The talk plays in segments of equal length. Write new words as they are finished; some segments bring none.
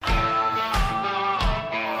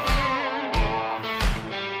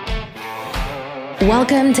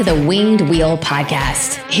Welcome to the Winged Wheel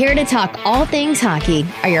Podcast. Here to talk all things hockey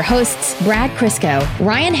are your hosts, Brad Crisco,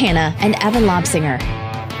 Ryan Hanna, and Evan Lobsinger.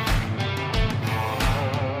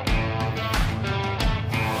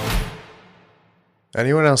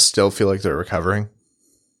 Anyone else still feel like they're recovering?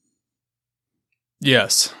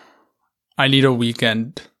 Yes. I need a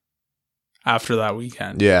weekend after that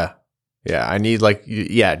weekend. Yeah. Yeah. I need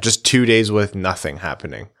just 2 days with nothing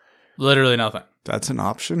happening. Literally nothing. That's an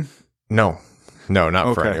option? No,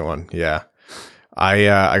 not for anyone. Yeah. I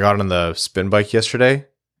got on the spin bike yesterday.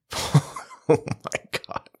 Oh my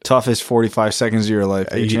God. Toughest 45 seconds of your life,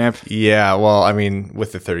 champ? Yeah. Well, I mean,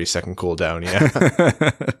 with the 30-second cool down.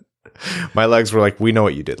 Yeah. My legs were like, we know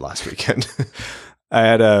what you did last weekend. I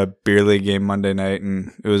had a beer league game Monday night,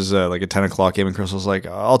 and it was like a 10 o'clock game, and Chris was like,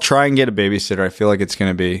 I'll try and get a babysitter. I feel like it's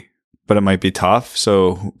going to be, but it might be tough.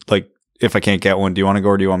 So, like, if I can't get one, do you want to go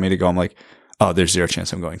or do you want me to go? I'm like, oh, there's zero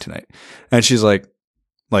chance I'm going tonight. And she's like,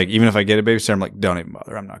 even if I get a babysitter, I'm like, don't even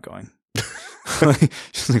bother. I'm not going.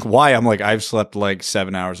 She's like, why? I'm like, I've slept like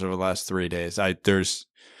 7 hours over the last 3 days. The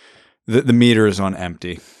meter is on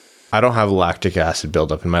empty. I don't have lactic acid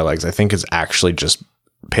buildup in my legs. I think it's actually just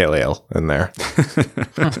pale ale in there.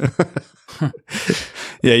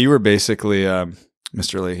 Yeah, you were basically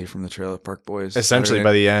Mr. Leahy from the Trailer Park Boys. Essentially Saturday.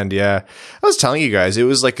 by the end, yeah. I was telling you guys, it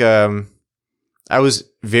was like I was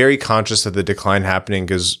very conscious of the decline happening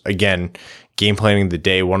because, again, game planning the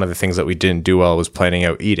day, one of the things that we didn't do well was planning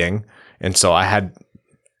out eating. And so I had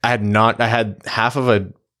half of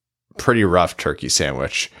a pretty rough turkey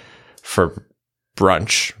sandwich for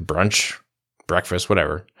brunch, breakfast,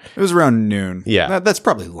 whatever. It was around noon. Yeah. That's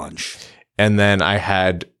probably lunch. And then I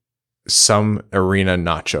had some arena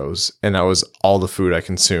nachos, and that was all the food I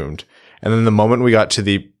consumed. And then the moment we got to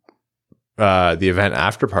the event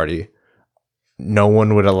after party, no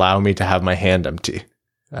one would allow me to have my hand empty,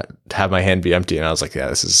 to have my hand be empty. And I was like, yeah,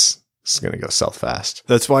 this is going to go south fast.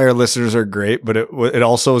 That's why our listeners are great, but it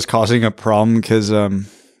also was causing a problem because on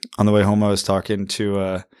the way home, I was talking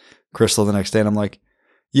to Crystal the next day, and I'm like,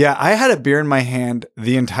 yeah, I had a beer in my hand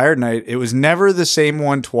the entire night. It was never the same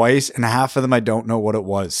one twice, and half of them I don't know what it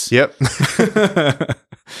was. Yep.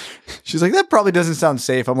 She's like, that probably doesn't sound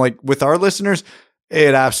safe. I'm like, with our listeners,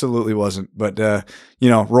 it absolutely wasn't. But,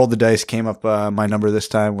 rolled the dice, came up my number this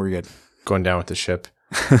time. We're good. Going down with the ship.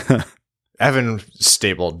 Evan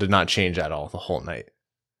stable did not change at all the whole night.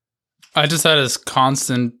 I just had this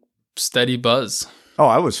constant, steady buzz. Oh,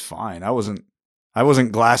 I was fine. I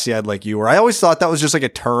wasn't glassy-eyed like you were. I always thought that was just like a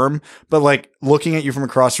term, but like looking at you from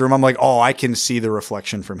across the room, I'm like, oh, I can see the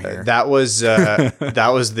reflection from here. That was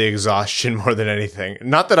the exhaustion more than anything.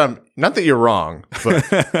 Not that you're wrong, but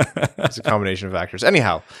it's a combination of factors.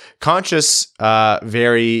 Anyhow, conscious,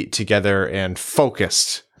 very together and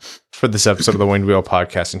focused for this episode of the Winged Wheel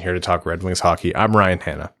Podcast, and here to talk Red Wings hockey. I'm Ryan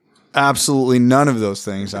Hanna. Absolutely none of those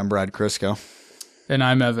things. I'm Brad Crisco. And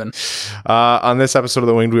I'm Evan. On this episode of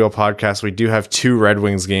the Winged Wheel Podcast, we do have two Red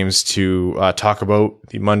Wings games to talk about.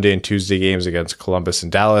 The Monday and Tuesday games against Columbus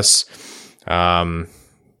and Dallas.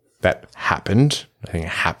 That happened. I think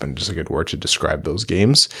happened is a good word to describe those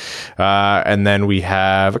games. And then we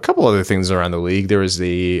have a couple other things around the league. There was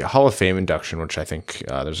the Hall of Fame induction, which I think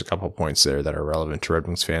there's a couple of points there that are relevant to Red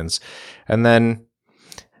Wings fans. And then,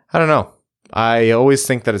 I don't know. I always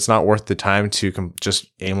think that it's not worth the time to just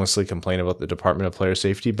aimlessly complain about the Department of Player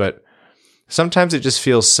Safety, but sometimes it just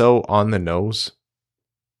feels so on the nose.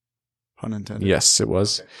 Pun intended. Yes, it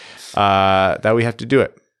was. That we have to do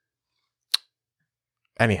it.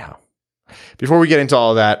 Anyhow, before we get into all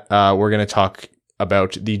of that, we're going to talk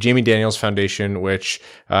about the Jamie Daniels Foundation, which,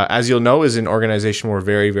 as you'll know, is an organization we're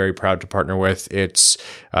very, very proud to partner with. It's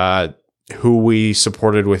who we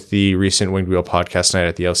supported with the recent Winged Wheel Podcast night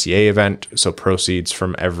at the LCA event. So portion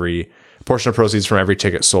of proceeds from every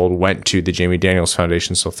ticket sold went to the Jamie Daniels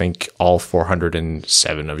Foundation. So thank all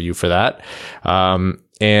 407 of you for that.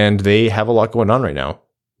 And they have a lot going on right now.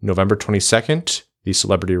 November 22nd, the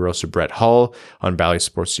celebrity roast of Brett Hull on Bally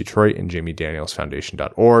Sports Detroit and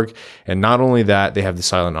JamieDanielsFoundation.org. And not only that, they have the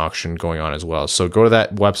silent auction going on as well. So go to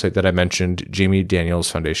that website that I mentioned,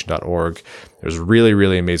 JamieDanielsFoundation.org. There's really,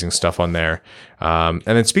 really amazing stuff on there. And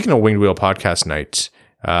then speaking of Winged Wheel Podcast night,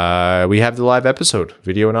 we have the live episode,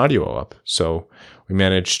 video and audio up. So we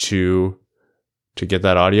managed to get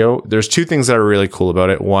that audio. There's two things that are really cool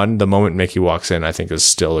about it. One, the moment Mickey walks in, I think is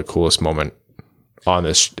still the coolest moment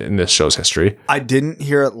in this show's history. I didn't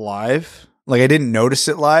hear it live. Like I didn't notice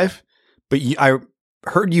it live, but I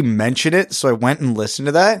heard you mention it. So I went and listened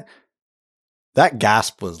to that. That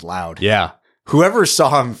gasp was loud. Yeah. whoever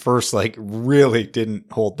saw him first, like, really didn't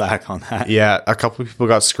hold back on that. Yeah, a couple of people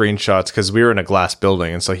got screenshots because we were in a glass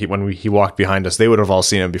building, and so when he walked behind us, they would have all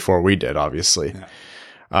seen him before we did, obviously.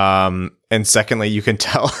 Yeah. And secondly, you can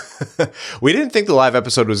tell we didn't think the live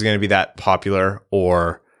episode was going to be that popular,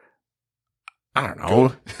 or I don't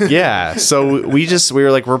know. Yeah, so we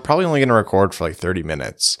were like, we're probably only going to record for like 30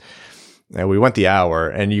 minutes, and we went the hour,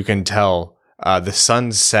 and you can tell the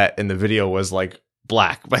sunset in the video was like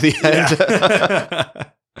black by the end.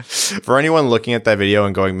 Yeah. For anyone looking at that video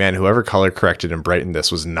and going, man, whoever color corrected and brightened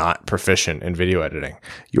this was not proficient in video editing.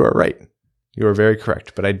 You are right. You are very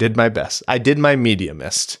correct. But I did my best. I did my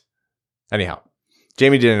mediumist. Anyhow,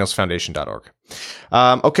 JamieDanielsFoundation.org.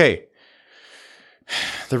 Okay.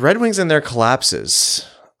 The Red Wings and their collapses.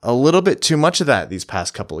 A little bit too much of that these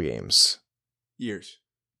past couple of games. Years.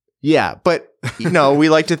 Yeah, but we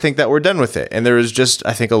like to think that we're done with it, and there is just,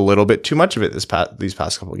 I think, a little bit too much of it these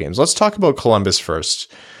past couple of games. Let's talk about Columbus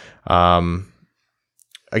first. A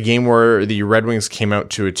game where the Red Wings came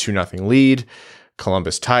out to a 2-0 lead.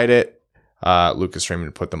 Columbus tied it. Lucas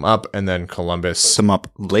Raymond put them up, and then Columbus put them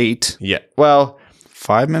up late. Yeah, well,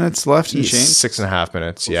 5 minutes left and change. 6.5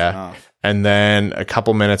 minutes. Yeah, and then a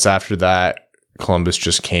couple minutes after that, Columbus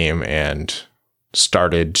just came and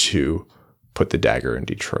started to put the dagger in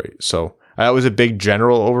Detroit. So that was a big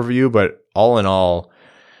general overview, but all in all,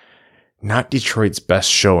 not Detroit's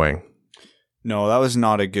best showing. No, that was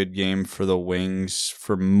not a good game for the Wings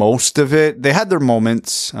for most of it. They had their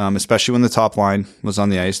moments, especially when the top line was on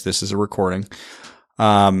the ice. This is a recording.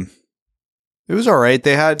 It was all right.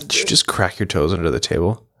 Did you just crack your toes under the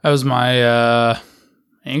table? That was my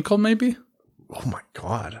ankle, maybe? Oh my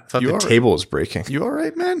God. I thought the table was breaking. You all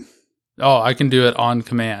right, man? Oh, I can do it on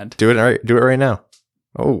command. Do it right now.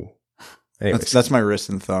 Oh. Anyways. That's my wrist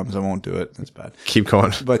and thumbs. I won't do it. That's bad. Keep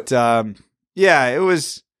going. But yeah, it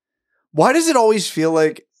was... Why does it always feel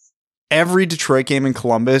like every Detroit game in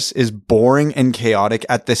Columbus is boring and chaotic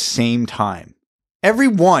at the same time? Every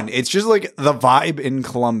one. It's just like the vibe in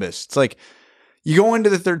Columbus. It's like you go into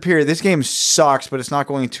the third period, this game sucks, but it's not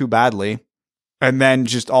going too badly. And then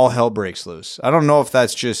just all hell breaks loose. I don't know if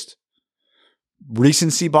that's just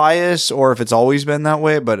recency bias or if it's always been that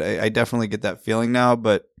way, but I definitely get that feeling now.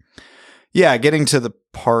 But yeah, getting to the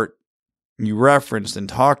part you referenced and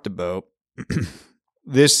talked about,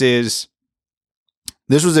 this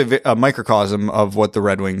was a microcosm of what the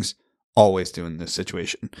Red Wings always do in this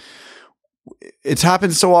situation. It's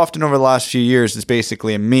happened so often over the last few years. It's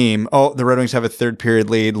basically a meme. Oh, the Red Wings have a third period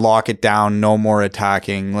lead, lock it down, no more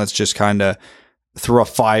attacking. Let's just kind of throw a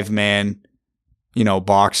 5-man,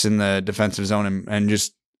 box in the defensive zone and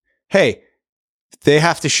just, hey, they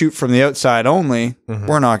have to shoot from the outside only. Mm-hmm.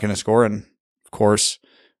 We're not going to score. And of course,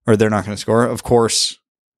 or they're not going to score. Of course,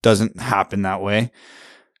 doesn't happen that way.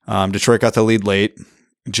 Detroit got the lead late,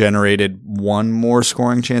 generated one more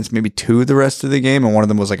scoring chance, maybe two the rest of the game. And one of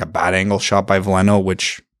them was like a bad angle shot by Veleno,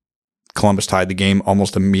 which Columbus tied the game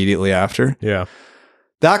almost immediately after. Yeah.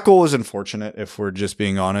 That goal was unfortunate, if we're just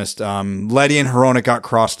being honest. Leddy and Hronek got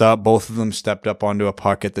crossed up. Both of them stepped up onto a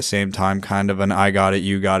puck at the same time, kind of an I got it,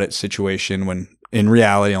 you got it situation, when in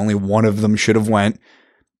reality, only one of them should have went.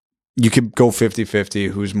 You could go 50-50.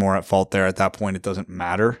 Who's more at fault there? At that point, it doesn't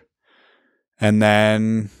matter. And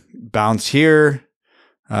then bounce here.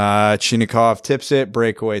 Chinnikov tips it.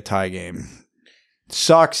 Breakaway tie game.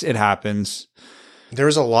 Sucks. It happens. There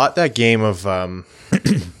was a lot that game of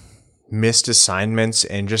missed assignments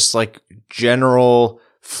and just like general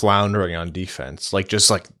floundering on defense. Like just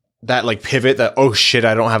like that like pivot that, oh shit,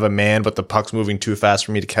 I don't have a man, but the puck's moving too fast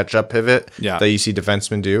for me to catch up pivot that you see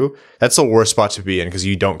defensemen do. That's the worst spot to be in because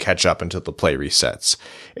you don't catch up until the play resets.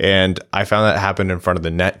 And I found that happened in front of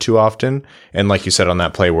the net too often. And like you said on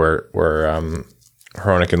that play where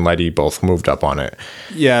Hronek and Leddy both moved up on it.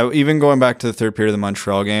 Yeah, even going back to the third period of the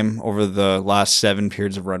Montreal game, over the last 7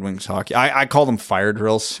 periods of Red Wings hockey, I call them fire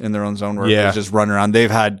drills in their own zone where they just run around.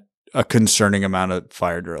 They've had a concerning amount of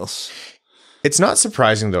fire drills. It's not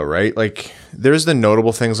surprising though, right? Like there's the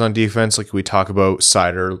notable things on defense. Like we talk about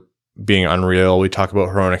Seider being unreal. We talk about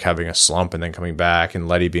Hronek having a slump and then coming back and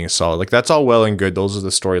Leddy being solid. Like that's all well and good. Those are the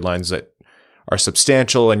storylines that are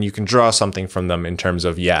substantial and you can draw something from them in terms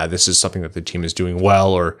of, yeah, this is something that the team is doing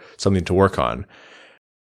well or something to work on.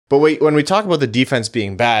 But wait, when we talk about the defense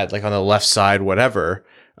being bad, like on the left side, whatever,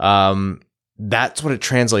 that's what it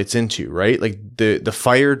translates into, right? Like the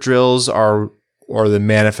fire drills are the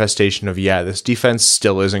manifestation of, yeah, this defense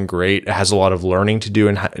still isn't great. It has a lot of learning to do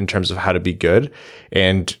in terms of how to be good.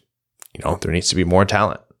 And, there needs to be more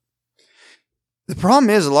talent. The problem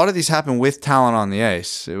is a lot of these happen with talent on the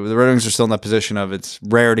ice. The Red Wings are still in that position of it's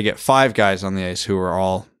rare to get 5 guys on the ice who are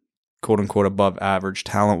all quote unquote above average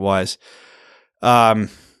talent wise.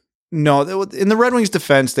 No, in the Red Wings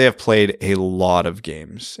defense, they have played a lot of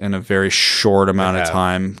games in a very short amount of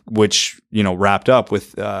time, which, wrapped up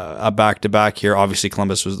with a back-to-back here. Obviously,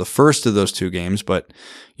 Columbus was the first of those 2 games, but,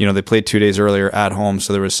 they played 2 days earlier at home,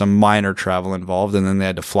 so there was some minor travel involved, and then they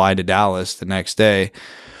had to fly to Dallas the next day,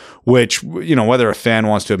 which, whether a fan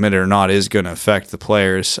wants to admit it or not, is going to affect the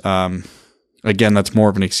players. Again, that's more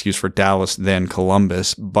of an excuse for Dallas than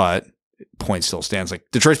Columbus, but point still stands. Like,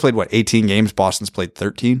 Detroit's played, 18 games? Boston's played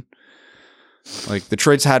 13? Like,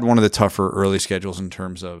 Detroit's had one of the tougher early schedules in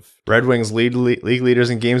terms of... Red Wings league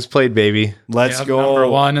leaders in games played, baby. Let's go. Number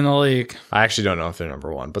 1 in the league. I actually don't know if they're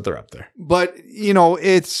number 1, but they're up there. But,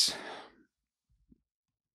 it's...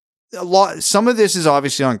 Some of this is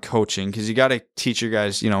obviously on coaching, because you got to teach your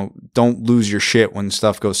guys, don't lose your shit when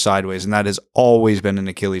stuff goes sideways. And that has always been an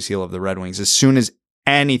Achilles heel of the Red Wings. As soon as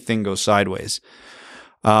anything goes sideways,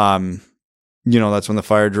 that's when the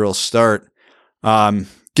fire drills start.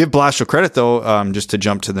 Give Blashill credit, though, just to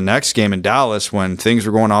jump to the next game in Dallas when things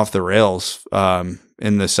were going off the rails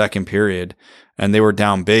in the second period and they were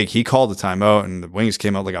down big. He called the timeout and the Wings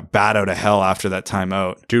came out like a bat out of hell after that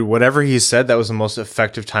timeout. Dude, whatever he said, that was the most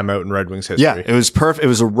effective timeout in Red Wings history. Yeah, it was perfect. It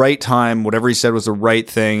was the right time. Whatever he said was the right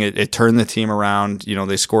thing. It turned the team around.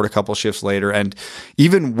 They scored a couple shifts later. And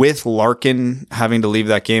even with Larkin having to leave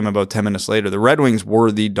that game about 10 minutes later, the Red Wings were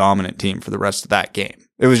the dominant team for the rest of that game.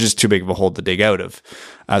 It was just too big of a hole to dig out of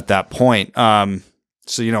at that point.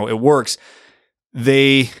 So, it works.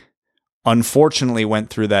 They unfortunately went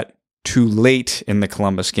through that too late in the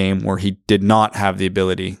Columbus game where he did not have the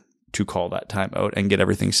ability to call that timeout and get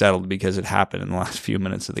everything settled because it happened in the last few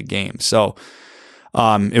minutes of the game. So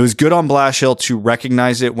it was good on Blashill to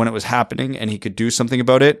recognize it when it was happening and he could do something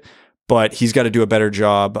about it, but he's got to do a better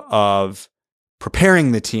job of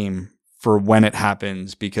preparing the team for when it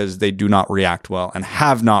happens because they do not react well and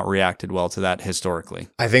have not reacted well to that historically.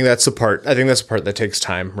 I think that's the part that takes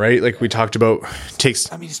time, right? Like we talked about, it's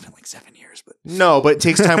been 7 years, but no, but it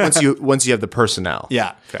takes time once you have the personnel.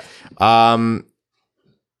 Yeah. Okay.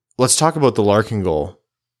 Let's talk about the Larkin goal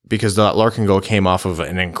because that Larkin goal came off of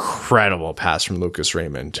an incredible pass from Lucas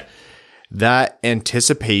Raymond. That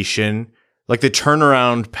anticipation, like the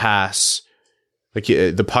turnaround pass, like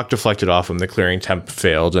the puck deflected off him, the clearing attempt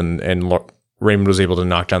failed, and Raymond was able to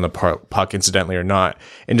knock down the puck, incidentally or not,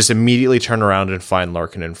 and just immediately turn around and find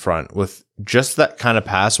Larkin in front with just that kind of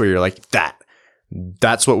pass where you're like,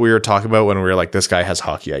 that's what we were talking about when we were like, this guy has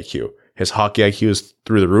hockey IQ. His hockey IQ is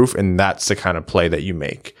through the roof, and that's the kind of play that you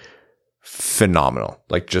make. Phenomenal.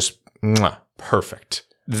 Like just perfect.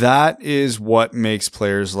 That is what makes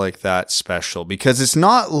players like that special because it's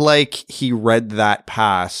not like he read that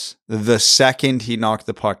pass the second he knocked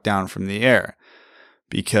the puck down from the air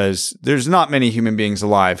because there's not many human beings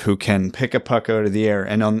alive who can pick a puck out of the air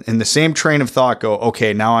and in the same train of thought go,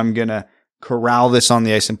 okay, now I'm going to corral this on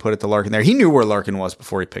the ice and put it to Larkin there. He knew where Larkin was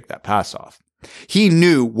before he picked that pass off. He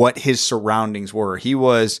knew what his surroundings were.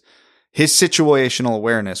 His situational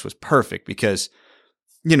awareness was perfect because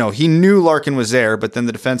he knew Larkin was there, but then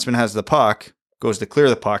the defenseman has the puck, goes to clear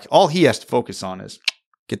the puck. All he has to focus on is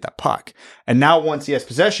get that puck. And now once he has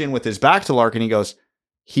possession with his back to Larkin,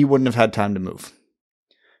 he wouldn't have had time to move.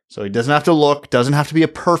 So he doesn't have to look, doesn't have to be a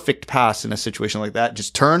perfect pass in a situation like that.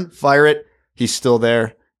 Just turn, fire it. He's still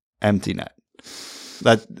there. Empty net.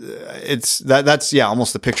 That's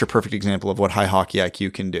almost the picture perfect example of what high hockey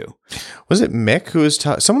IQ can do. Was it Mick who was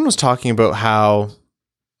someone was talking about how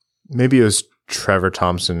maybe it was Trevor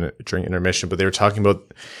Thompson during intermission, but they were talking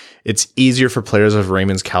about it's easier for players of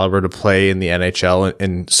Raymond's caliber to play in the NHL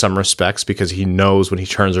in some respects because he knows when he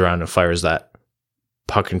turns around and fires that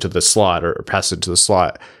puck into the slot or passes it to the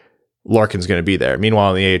slot, Larkin's going to be there.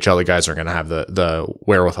 Meanwhile, in the AHL, the guys aren't going to have the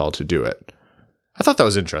wherewithal to do it. I thought that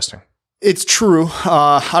was interesting. It's true.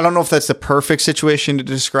 I don't know if that's the perfect situation to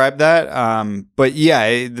describe that. But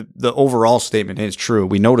yeah, the overall statement is true.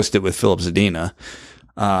 We noticed it with Philip Zadina.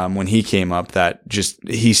 When he came up, that just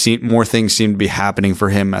more things seemed to be happening for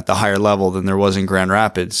him at the higher level than there was in Grand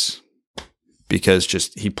Rapids because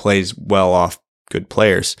just he plays well off good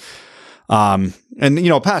players. And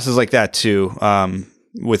passes like that too.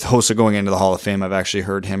 With Hossa going into the Hall of Fame, I've actually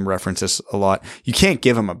heard him reference this a lot. You can't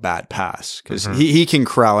give him a bad pass because he can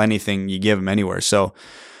corral anything you give him anywhere. So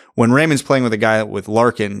when Raymond's playing with a guy with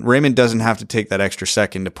Larkin, Raymond doesn't have to take that extra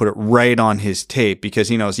second to put it right on his tape because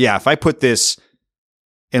he knows, if I put this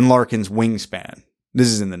in Larkin's wingspan, this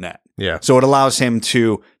is in the net. Yeah. So it allows him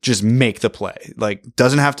to just make the play. Like,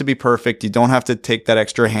 doesn't have to be perfect. You don't have to take that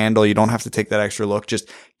extra handle. You don't have to take that extra look. Just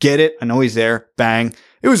get it. I know he's there. Bang.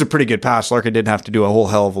 it was a pretty good pass. Larkin didn't have to do a whole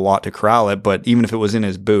hell of a lot to corral it, but even if it was in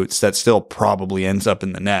his boots, that still probably ends up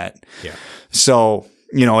in the net. Yeah. So,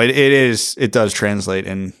 it does translate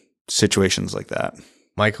in situations like that.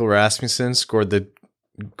 Michael Rasmussen scored the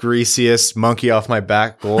greasiest monkey off my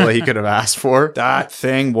back goal that he could have asked for. That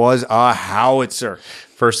thing was a howitzer.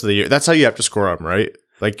 First of the year. That's how you have to score them, right?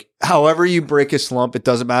 Like, however you break a slump, it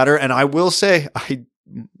doesn't matter. And I will say,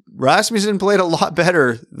 Rasmussen played a lot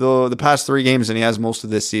better the past 3 games than he has most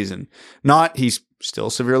of this season. He's still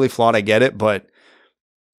severely flawed, I get it, but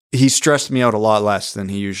he stressed me out a lot less than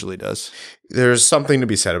he usually does. There's something to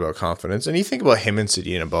be said about confidence. And you think about him and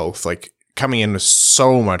Zadina both, like, coming in with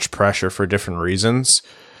so much pressure for different reasons,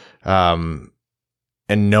 and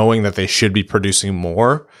knowing that they should be producing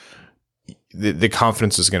more. The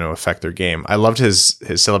confidence is going to affect their game. I loved his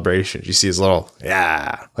celebration. You see his little,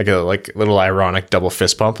 like a little ironic double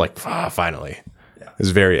fist pump, like, finally. Yeah. It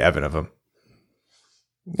was very evident of him.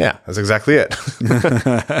 Yeah, that's exactly it.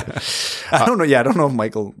 I don't know. Yeah, I don't know if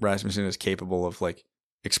Michael Rasmussen is capable of like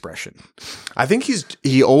expression. I think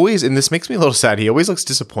he always, and this makes me a little sad, he always looks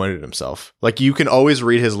disappointed in himself. Like, you can always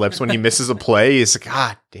read his lips when he misses a play. He's like,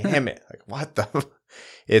 God damn it. Like, what the?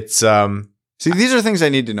 It's, see, these are things I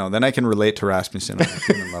need to know. Then I can relate to Rasmussen on a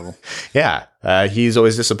human level. Yeah. He's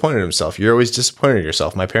always disappointed in himself. You're always disappointed in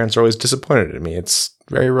yourself. My parents are always disappointed in me. It's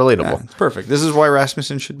very relatable. Yeah, it's perfect. This is why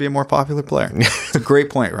Rasmussen should be a more popular player. It's a great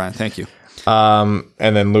point, Ryan. Thank you. And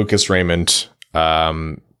then Lucas Raymond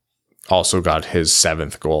also got his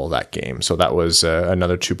 7th goal that game. So that was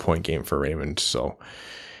another 2-point game for Raymond. So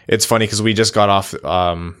it's funny because we just got off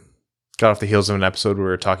the heels of an episode where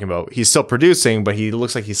we were talking about he's still producing, but he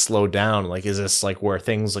looks like he's slowed down. Like, is this like where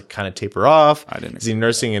things like kind of taper off? Is he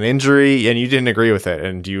nursing an injury? And you didn't agree with it,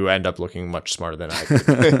 and you end up looking much smarter than I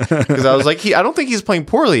did. Because I was like, I don't think he's playing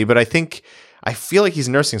poorly, but I feel like he's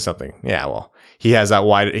nursing something. Yeah, well, he has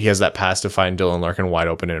that pass to find Dylan Larkin wide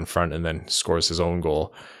open in front, and then scores his own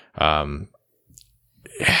goal. It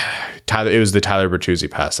was the Tyler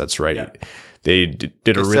Bertuzzi pass. That's right. Yeah. They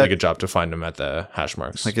did a really good job to find him at the hash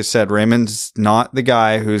marks. Like I said, Raymond's not the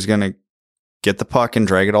guy who's going to get the puck and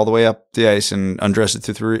drag it all the way up the ice and undress it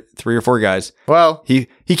through three or four guys. Well, he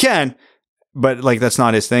can, but like that's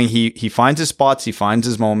not his thing. He finds his spots. He finds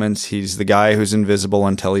his moments. He's the guy who's invisible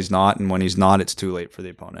until he's not, and when he's not, it's too late for the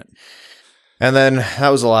opponent. And then that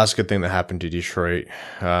was the last good thing that happened to Detroit.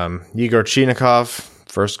 Igor Chinakhov,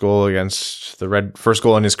 first goal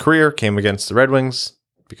in his career, came against the Red Wings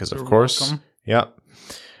because, of course. Welcome. Yeah.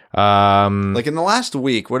 Like in the last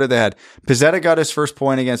week, what did they had? Pizzetta got his first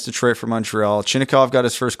point against Detroit for Montreal. Chinakhov got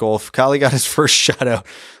his first goal. Fukali got his first shutout.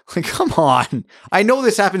 Like, come on. I know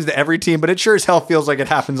this happens to every team, but it sure as hell feels like it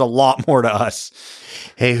happens a lot more to us.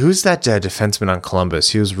 Hey, who's that defenseman on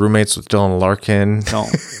Columbus? He was roommates with Dylan Larkin.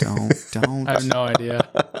 Don't. I have no idea.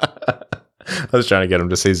 I was trying to get him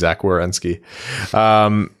to say Zach Werenski.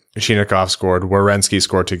 Chinakhov scored. Werenski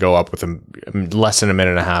scored to go up with less than a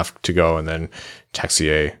minute and a half to go, and then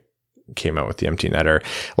Texier came out with the empty netter.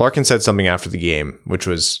 Larkin said something after the game, which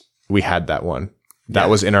was, we had that one. That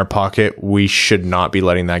was in our pocket. We should not be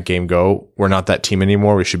letting that game go. We're not that team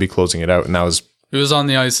anymore. We should be closing it out. And that was... It was on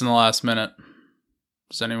the ice in the last minute.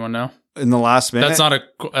 Does anyone know? In the last minute?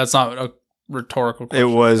 That's not a rhetorical question.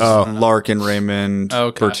 It was Larkin, Raymond,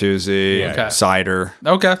 Bertuzzi, Seider.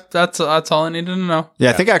 Okay, that's all I needed to know. Yeah,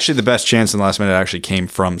 I think actually the best chance in the last minute actually came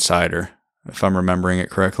from Seider, if I'm remembering it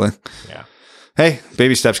correctly. Yeah. Hey,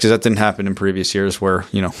 baby steps, because that didn't happen in previous years where,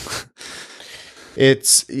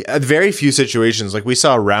 It's very few situations. Like, we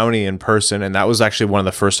saw Rowney in person, and that was actually one of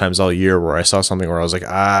the first times all year where I saw something where I was like,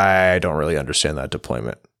 I don't really understand that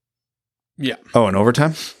deployment. Yeah. Oh, in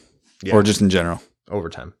overtime? Yeah. Or just in general?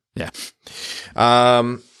 Overtime. Yeah.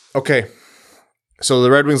 Okay. So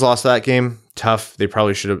the Red Wings lost that game. Tough.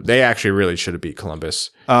 They actually really should have beat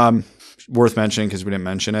Columbus. Worth mentioning, because we didn't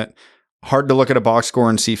mention it. Hard to look at a box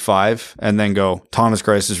score and see 5 and then go, Thomas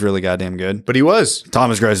Greiss is really goddamn good. But he was.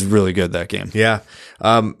 Thomas Greiss is really good that game. Yeah.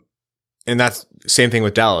 And that's same thing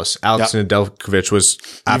with Dallas. Alex Nedeljkovic was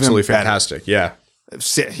absolutely fantastic. Yeah.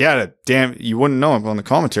 He had you wouldn't know him on the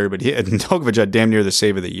commentary, but Nedeljkovic had damn near the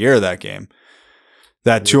save of the year that game.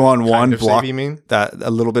 That 2-on-1 block, save, you mean? That a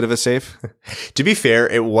little bit of a save. To be fair,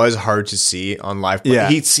 it was hard to see on live. Yeah.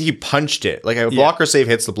 He punched it. Like a blocker save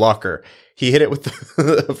hits the blocker. He hit it with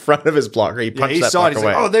the front of his blocker. He punched that block away.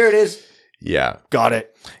 Like, oh, there it is. Yeah. Got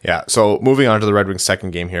it. Yeah. So moving on to the Red Wings' second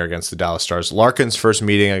game here against the Dallas Stars. Larkin's first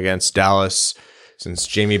meeting against Dallas since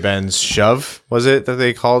Jamie Benn's shove, was it that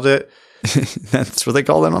they called it? That's what they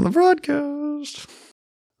called it on the broadcast.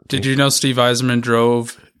 Did you know Steve Yzerman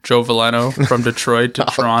drove Joe Veleno from Detroit to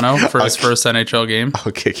Toronto for his first NHL game?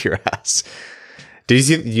 I'll kick your ass.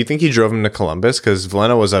 Do you think he drove him to Columbus? Because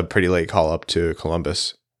Veleno was a pretty late call up to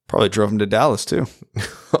Columbus. Probably drove him to Dallas too.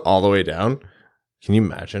 All the way down. Can you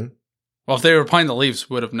imagine? Well, if they were playing the Leafs,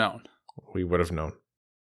 we would have known. We would have known.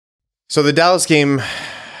 So the Dallas game,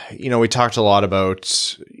 we talked a lot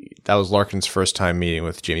about, that was Larkin's first time meeting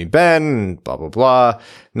with Jamie Benn, and blah, blah, blah.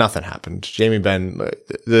 Nothing happened. Jamie Benn,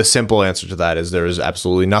 the simple answer to that is there was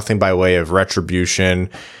absolutely nothing by way of retribution,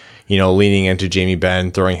 leaning into Jamie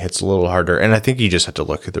Benn, throwing hits a little harder. And I think you just have to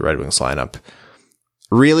look at the Red Wings lineup.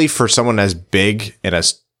 Really, for someone as big and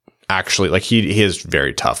as actually, like, he is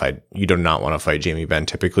very tough. You do not want to fight Jamie Benn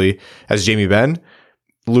typically. As Jamie Benn,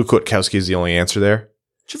 Luke Witkowski is the only answer there.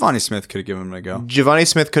 Giovanni Smith could have given him a go. Giovanni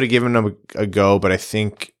Smith could have given him a go, but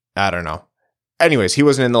I don't know. Anyways, he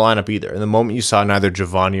wasn't in the lineup either. And the moment you saw neither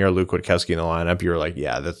Giovanni or Luke Witkowski in the lineup, you were like,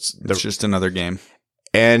 yeah, that's just another game.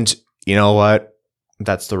 And you know what?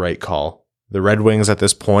 That's the right call. The Red Wings at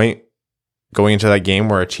this point, going into that game,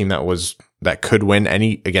 were a team that could win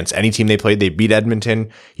against any team they played. They beat Edmonton.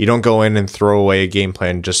 You don't go in and throw away a game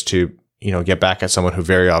plan just to, get back at someone who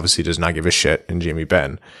very obviously does not give a shit in Jamie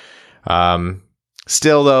Benn.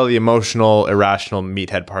 Still, though, the emotional, irrational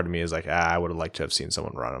meathead part of me is like, I would have liked to have seen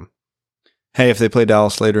someone run him. Hey, if they play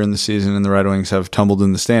Dallas later in the season and the Red Wings have tumbled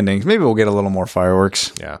in the standings, maybe we'll get a little more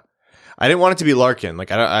fireworks. Yeah. I didn't want it to be Larkin.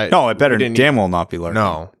 No, it better damn well not be Larkin.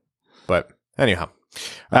 No. But anyhow.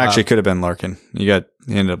 Actually, it could have been Larkin. He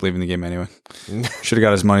ended up leaving the game anyway. Should have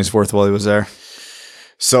got his money's worth while he was there.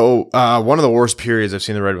 So, one of the worst periods I've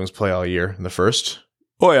seen the Red Wings play all year, the first.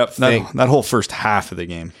 Oh, yeah. That whole first half of the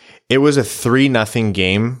game. It was a 3-0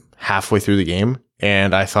 game halfway through the game,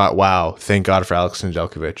 and I thought, wow, thank God for Alex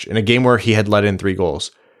Nedeljkovic. In a game where he had let in 3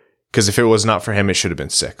 goals. Because if it was not for him, it should have been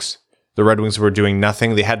 6. The Red Wings were doing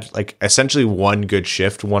nothing. They had essentially one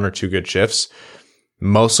or two good shifts,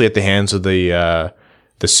 mostly at the hands of the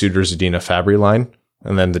Suter, Zadina, Fabry line.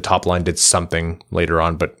 And then the top line did something later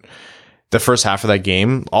on. But the first half of that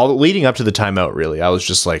game, all leading up to the timeout, really, I was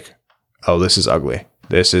just like, oh, this is ugly.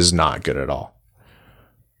 This is not good at all.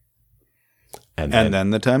 And then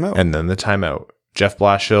the timeout. And then the timeout. Jeff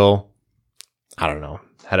Blashill, I don't know,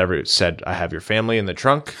 said, I have your family in the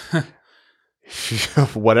trunk.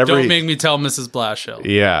 Whatever. Don't make me tell Mrs. Blashill.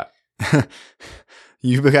 Yeah.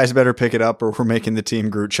 You guys better pick it up or we're making the team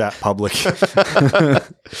group chat public.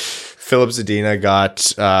 Philip Zadina got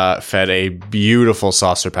fed a beautiful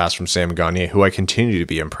saucer pass from Sam Gagner, who I continue to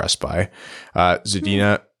be impressed by.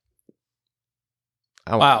 Zadina...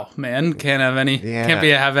 Wow, man. Can't have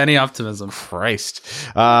any optimism. Christ.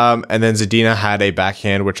 And then Zadina had a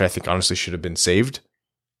backhand, which I think honestly should have been saved.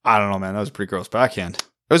 I don't know, man. That was a pretty gross backhand.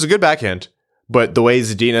 It was a good backhand, but the way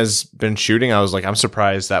Zadina's been shooting, I was like, I'm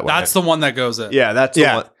surprised that one. That's the one that goes in. Yeah, that's the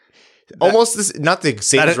one. Almost this, not the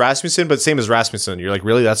same as Rasmussen, but same as Rasmussen. You're like,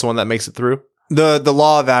 really? That's the one that makes it through? The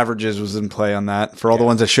law of averages was in play on that. For all the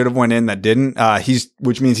ones that should have went in that didn't,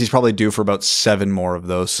 which means he's probably due for about 7 more of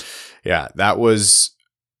those. Yeah, that was...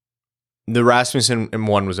 The Rasmussen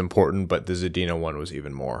one was important, but the Zadina one was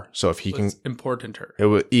even more. So if he can... Importanter. It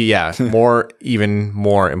was, even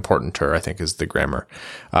more importanter, I think, is the grammar.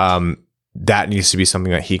 That needs to be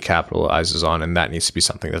something that he capitalizes on, and that needs to be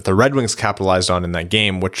something that the Red Wings capitalized on in that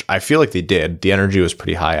game, which I feel like they did. The energy was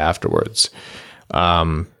pretty high afterwards.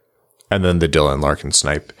 And then the Dylan Larkin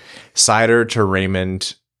snipe. Seider to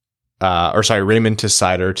Raymond... Raymond to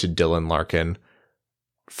Seider to Dylan Larkin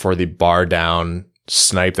for the bar down...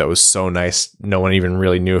 snipe that was so nice. No one even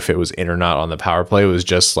really knew if it was in or not on the power play. It was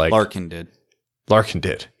just like Larkin did.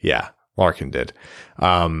 Yeah, Larkin did.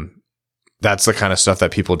 That's the kind of stuff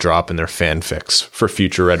that people drop in their fanfics for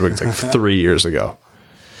future Red Wings like 3 years ago.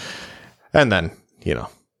 And then, the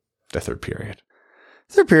third period.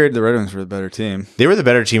 The Red Wings were the better team. They were the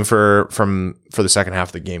better team for the second half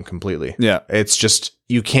of the game completely. Yeah. It's just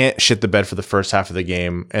you can't shit the bed for the first half of the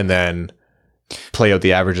game and then play out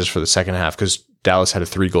the averages for the second half because Dallas had a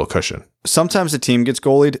 3-goal cushion. Sometimes a team gets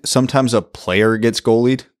goalied. Sometimes a player gets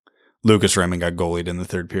goalied. Lucas Raymond got goalied in the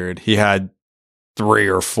third period. He had 3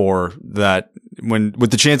 or 4 that with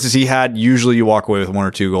the chances he had, usually you walk away with 1 or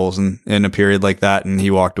 2 goals in a period like that, and he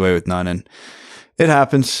walked away with none. And it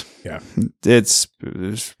happens. Yeah. It's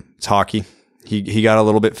hockey. He got a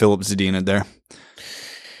little bit Philip Zadina there.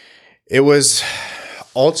 It was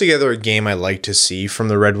altogether a game I like to see from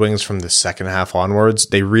the Red Wings from the second half onwards.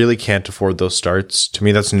 They really can't afford those starts. To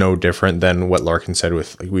me, that's no different than what Larkin said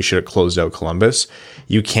with we should have closed out Columbus.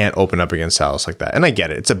 You can't open up against Dallas like that. And I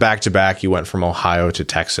get it. It's a back-to-back. You went from Ohio to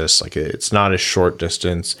Texas. It's not a short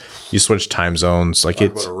distance. You switch time zones.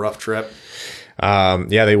 It's a rough trip.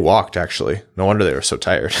 Yeah, they walked, actually. No wonder they were so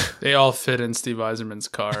tired. They all fit in Steve Yzerman's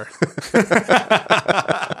car.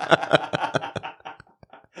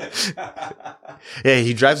 Yeah,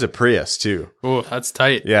 he drives a Prius too. Oh, that's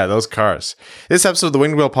tight. Yeah, those cars. This episode of the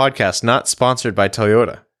Winged Wheel Podcast not sponsored by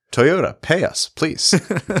Toyota. Toyota, pay us, please.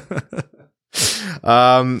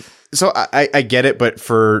 So I get it, but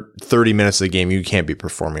for 30 minutes of the game, you can't be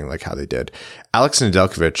performing like how they did. Alex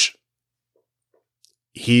Nedeljkovic,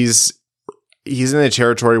 he's in the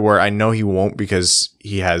territory where I know he won't because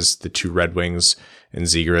he has the two Red Wings and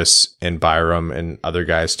Zegras and Byram and other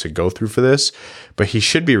guys to go through for this, but he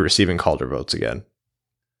should be receiving Calder votes again.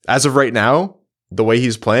 As of right now, the way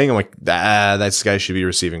he's playing, I'm like, this guy should be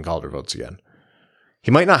receiving Calder votes again. He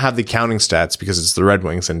might not have the counting stats because it's the Red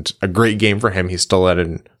Wings, and a great game for him. He's still let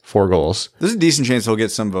in 4 goals. There's a decent chance he'll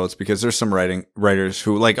get some votes because there's some writers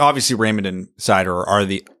who, like, obviously Raymond and Seider are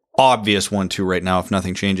the obvious 1-2 right now if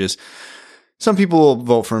nothing changes. Some people will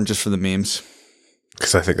vote for him just for the memes.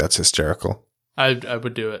 Because I think that's hysterical. I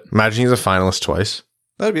would do it. Imagine he's a finalist twice.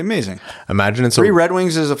 That'd be amazing. Imagine it's 3 Red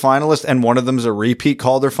Wings as a finalist and one of them's a repeat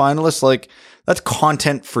Calder finalist. Like, that's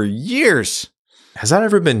content for years. Has that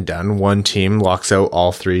ever been done? One team locks out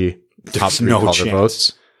all 3 top 3 Calder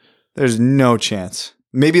votes? There's no chance.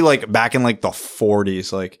 Maybe like back in like the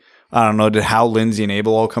 40s. Like, I don't know. Did Hal, Lindsay, and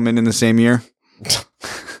Abel all come in the same year?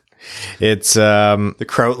 It's the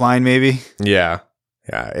Kraut line, maybe. Yeah.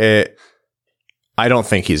 I don't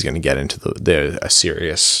think he's going to get into a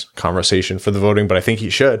serious conversation for the voting, but I think he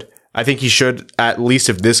should. I think he should, at least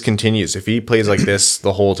if this continues. If he plays like this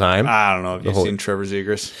the whole time. I don't know if you've seen Trevor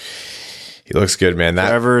Zegras. He looks good, man.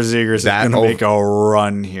 Trevor Zegras is going to make a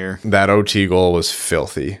run here. That OT goal was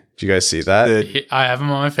filthy. Did you guys see that? I have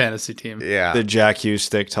him on my fantasy team. Yeah. The Jack Hughes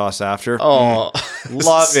stick toss after. Oh,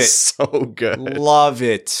 love it. So good. Love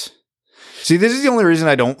it. See, this is the only reason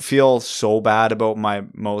I don't feel so bad about my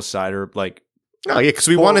Moritz Seider, like, oh, yeah, because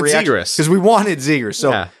we wanted Zegras. Because we wanted Zegras. So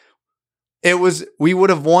yeah. We would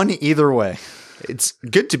have won either way. It's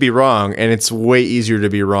good to be wrong, and it's way easier to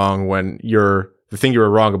be wrong when the thing you were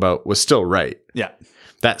wrong about was still right. Yeah.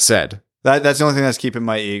 That said, that's the only thing that's keeping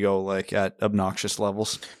my ego like at obnoxious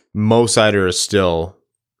levels. Moritz Seider is still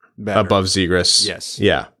better above Zegras. Yes.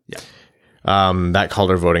 Yeah. That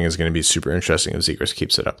Calder voting is going to be super interesting if Zegras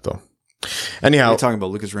keeps it up, though. Anyhow, you're talking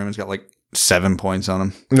about Lucas Raymond's got like 7 points on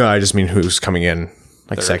him. No, I just mean who's coming in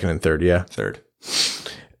like third. Second and third. Yeah, third.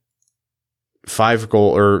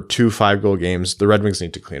 5-goal or 2 5-goal games. The Red Wings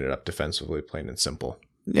need to clean it up defensively, plain and simple.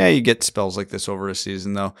 Yeah, you get spells like this over a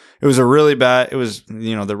season, though. It was the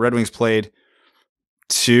Red Wings played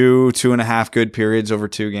 2.5 good periods over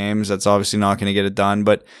 2 games. That's obviously not going to get it done,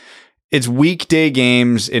 but it's weekday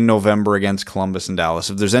games in November against Columbus and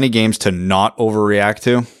Dallas. If there's any games to not overreact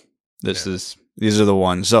to, these are the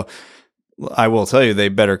ones. So I will tell you, they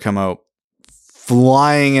better come out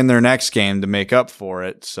flying in their next game to make up for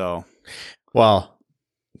it. So, well,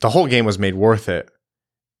 the whole game was made worth it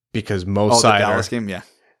because Moritz Seider, the Dallas game, yeah.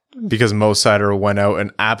 Because Moritz Seider went out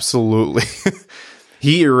and absolutely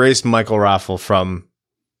he erased Michael Raffl from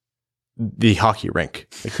the hockey rink.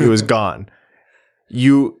 Like, he was gone.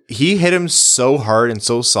 He hit him so hard and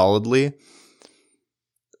so solidly.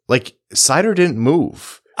 Like, Seider didn't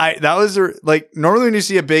move. Normally when you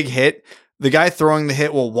see a big hit, the guy throwing the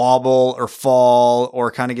hit will wobble or fall or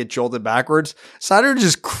kind of get jolted backwards. Seider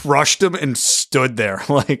just crushed him and stood there.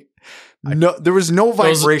 There was no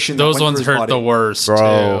vibration. Those ones hurt the worst,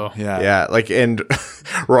 bro. Too. Yeah. And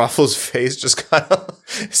Raffl's face just kind of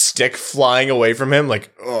stick flying away from him.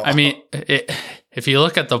 Like, ugh. I mean, if you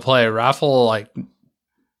look at the play, Raffl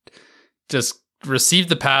just received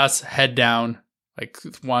the pass, head down,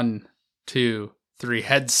 1, 2, 3,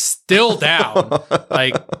 head still down.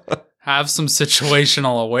 Have some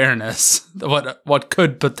situational awareness. What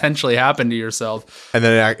could potentially happen to yourself. And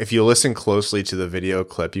then if you listen closely to the video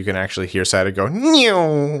clip, you can actually hear Seider go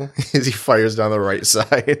as he fires down the right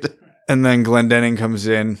side. And then Glendening comes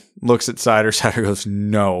in, looks at Seider. Seider goes,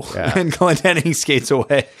 no. Yeah. And Glendening skates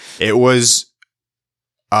away. It was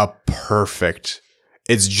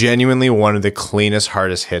it's genuinely one of the cleanest,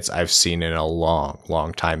 hardest hits I've seen in a long,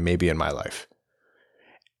 long time, maybe in my life.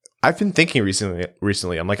 I've been thinking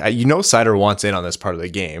recently, I'm like, Seider wants in on this part of the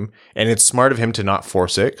game, and it's smart of him to not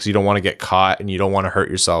force it because you don't want to get caught and you don't want to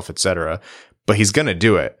hurt yourself, etc. But he's going to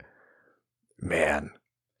do it. Man,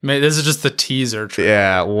 this is just the teaser.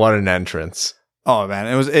 Yeah, what an entrance. Oh,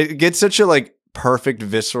 man. It gets such a perfect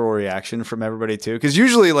visceral reaction from everybody too. Because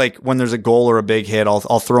usually when there's a goal or a big hit,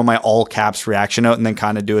 I'll throw my all caps reaction out and then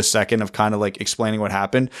kind of do a second of kind of explaining what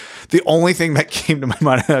happened. The only thing that came to my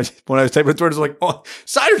mind when I was typing it was oh,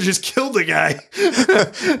 Seider just killed a guy.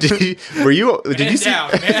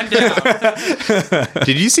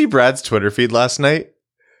 Did you see Brad's Twitter feed last night?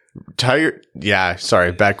 Yeah,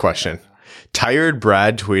 sorry, bad question. Tired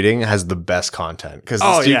Brad tweeting has the best content because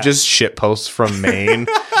this dude just shit posts from Maine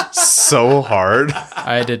so hard.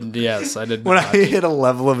 I didn't. Yes, I did. When I hit a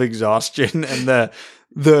level of exhaustion and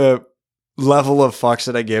the level of fucks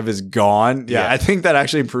that I give is gone. Yeah, I think that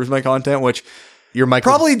actually improves my content, which your mic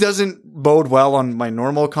probably doesn't bode well on my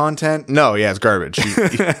normal content. No, yeah, it's garbage.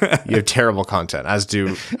 You have terrible content, as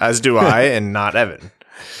do I, and not Evan.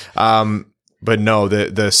 But no,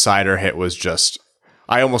 the Seider hit was just.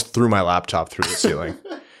 I almost threw my laptop through the ceiling.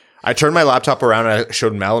 I turned my laptop around and I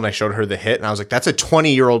showed Mel and I showed her the hit, and I was like, "That's a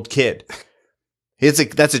 20-year-old kid.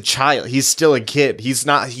 That's a child. He's still a kid. He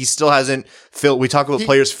still hasn't filled." We talk about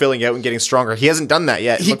players filling out and getting stronger. He hasn't done that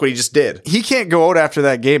yet. Look what he just did. He can't go out after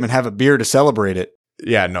that game and have a beer to celebrate it.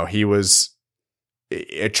 Yeah, no, he was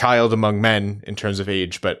a child among men in terms of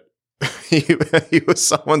age, but he was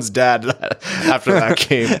someone's dad after that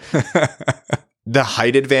game. The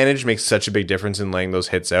height advantage makes such a big difference in laying those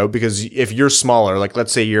hits out, because if you're smaller, like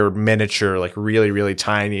let's say you're miniature, like really, really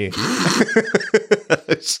tiny,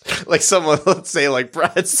 like someone, let's say like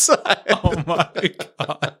Brad's size. Oh my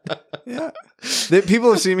God. Yeah.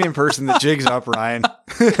 People have seen me in person. The jig's up, Ryan.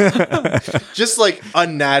 Just like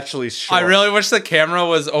unnaturally short. I really wish the camera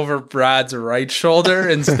was over Brad's right shoulder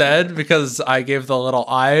instead, because I gave the little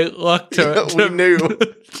eye look to we knew.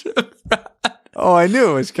 Oh, I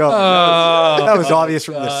knew it was coming. That was obvious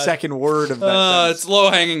from the second word of that. It's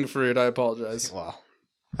low-hanging fruit. I apologize. Wow.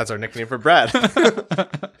 That's our nickname for Brad.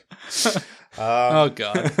 Oh,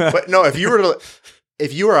 God. But no, if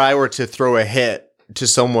you or I were to throw a hit to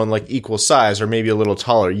someone like equal size or maybe a little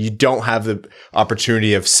taller, you don't have the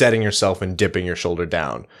opportunity of setting yourself and dipping your shoulder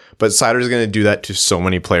down. But Seider's going to do that to so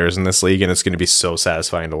many players in this league, and it's going to be so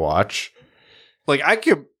satisfying to watch. Like,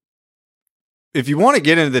 if you want to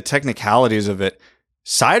get into the technicalities of it,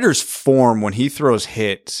 Seider's form when he throws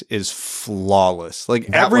hits is flawless. Like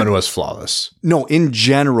that one was flawless. No, in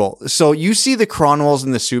general. So you see the Cronwalls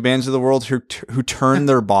and the Subbans of the world who turn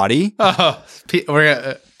their body.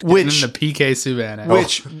 We're which in the PK Subban.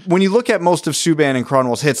 Which, when you look at most of Subban and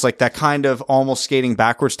Cronwall's hits, like that kind of almost skating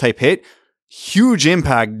backwards type hit, huge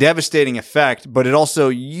impact, devastating effect, but it also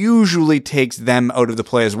usually takes them out of the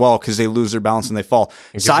play as well because they lose their balance and they fall.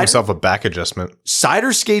 Gives himself a back adjustment.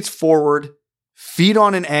 Seider skates forward, feet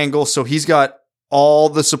on an angle, so he's got all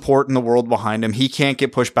the support in the world behind him. He can't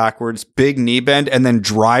get pushed backwards, big knee bend, and then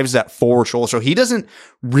drives that forward shoulder. So he doesn't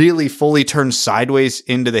really fully turn sideways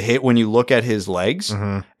into the hit when you look at his legs.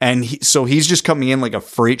 Mm-hmm. And so he's just coming in like a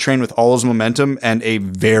freight train with all his momentum and a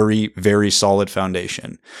very, very solid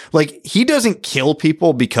foundation. Like, he doesn't kill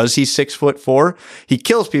people because he's 6'4". He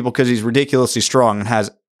kills people because he's ridiculously strong and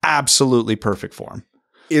has absolutely perfect form.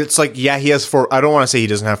 It's like, yeah, he has I don't want to say he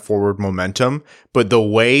doesn't have forward momentum, but the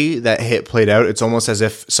way that hit played out, it's almost as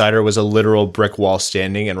if Seider was a literal brick wall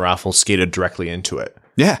standing and Raffles skated directly into it.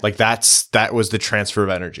 Yeah. Like that was the transfer of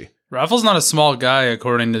energy. Raffles not a small guy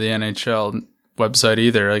according to the NHL website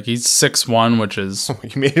either. Like, he's 6'1", which is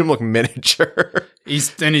you made him look miniature.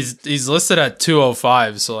 He's listed at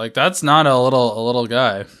 205, so like that's not a little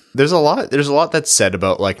guy. There's a lot that's said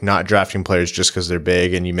about like not drafting players just because they're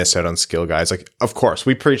big and you miss out on skill guys. Like, of course,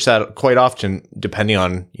 we preach that quite often, depending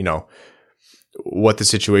on, what the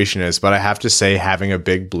situation is. But I have to say, having a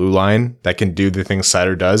big blue line that can do the things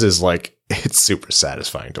Seider does is like, it's super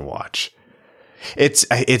satisfying to watch.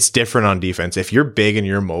 It's different on defense. If you're big and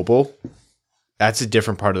you're mobile, that's a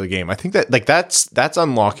different part of the game. I think that like that's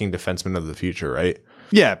unlocking defensemen of the future, right?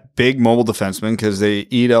 Yeah, big mobile defensemen because they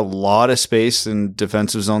eat a lot of space in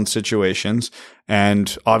defensive zone situations.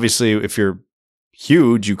 And obviously, if you're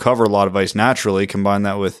huge, you cover a lot of ice naturally. Combine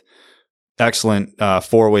that with excellent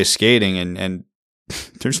four-way skating, and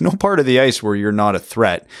there's no part of the ice where you're not a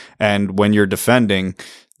threat. And when you're defending,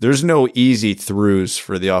 there's no easy throughs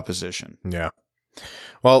for the opposition. Yeah.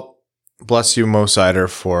 Well, bless you, Mo Seider,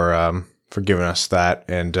 for giving us that.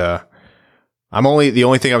 And the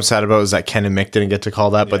only thing I'm sad about is that Ken and Mick didn't get to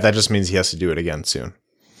call that, but that just means he has to do it again soon.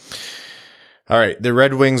 All right. The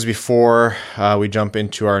Red Wings, before we jump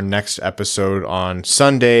into our next episode on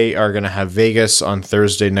Sunday, are going to have Vegas on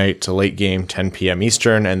Thursday night to late game, 10 p.m.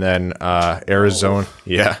 Eastern, and then Arizona.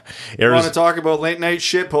 Yeah. You want to talk about late night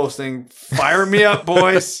shit posting? Fire me up,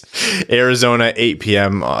 boys. Arizona, 8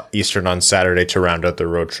 p.m. Eastern on Saturday to round out their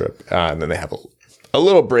road trip. And then they have a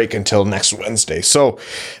little break until next Wednesday. So,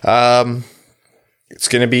 it's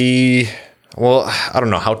going to be, well, I don't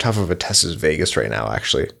know. How tough of a test is Vegas right now,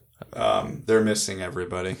 actually? They're missing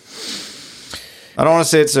everybody. I don't want to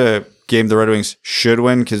say it's a game the Red Wings should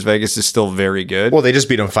win because Vegas is still very good. Well, they just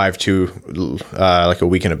beat them 5-2 like a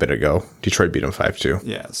week and a bit ago. Detroit beat them 5-2.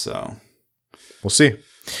 Yeah, so we'll see.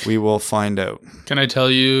 We will find out. Can I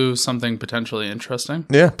tell you something potentially interesting?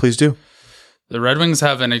 Yeah, please do. The Red Wings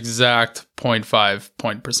have an exact 0.5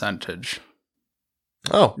 point percentage.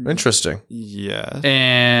 Oh, interesting. Yeah.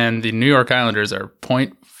 And the New York Islanders are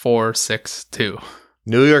 0.462.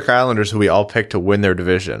 New York Islanders, who we all picked to win their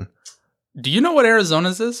division. Do you know what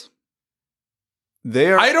Arizona's is?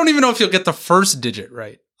 They are. I don't even know if you'll get the first digit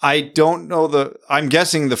right. I don't know I'm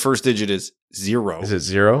guessing the first digit is 0. Is it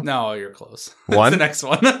 0? No, you're close. 1? The next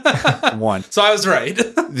one. 1. So I was right.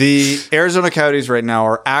 The Arizona Coyotes right now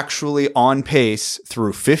are actually on pace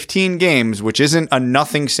through 15 games, which isn't a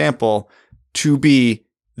nothing sample, to be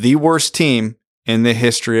the worst team in the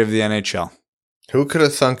history of the NHL. Who could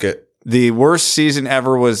have thunk it? The worst season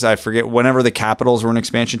ever was, I forget, whenever the Capitals were an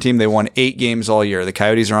expansion team, they won 8 games all year. The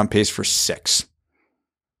Coyotes are on pace for 6.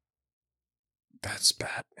 That's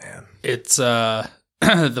bad, man. It's the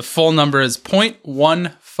full number is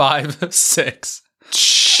 0.156.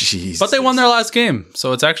 Jeez. But they won their last game,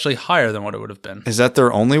 so it's actually higher than what it would have been. Is that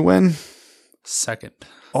their only win? Second.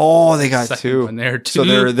 Oh, they got Second 2. one. They're 2.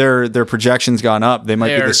 So their projection's gone up. They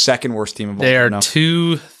might be the second worst team of all time. They are now.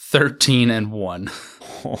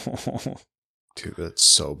 2-13-1. Dude, that's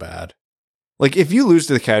so bad. Like, if you lose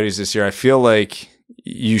to the Coyotes this year, I feel like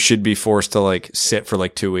you should be forced to like sit for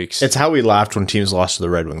like 2 weeks. It's how we laughed when teams lost to the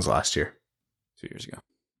Red Wings last year. 2 years ago.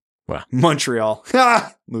 Wow. Montreal.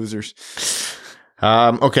 Losers.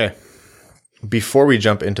 Okay. Before we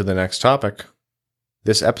jump into the next topic,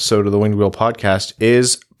 this episode of the Winged Wheel Podcast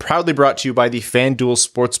is proudly brought to you by the FanDuel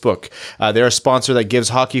Sportsbook. They're a sponsor that gives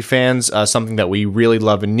hockey fans something that we really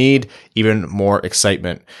love and need, even more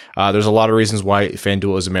excitement. There's a lot of reasons why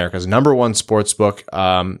FanDuel is America's number one sportsbook.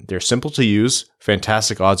 They're simple to use,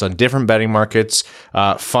 fantastic odds on different betting markets,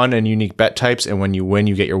 fun and unique bet types, and when you win,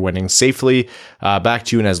 you get your winnings safely back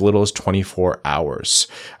to you in as little as 24 hours.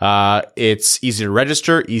 It's easy to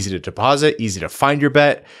register, easy to deposit, easy to find your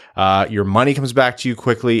bet. Your money comes back to you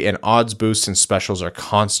quickly, and odds boosts and specials are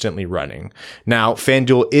constantly running. Now,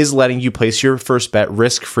 FanDuel is letting you place your first bet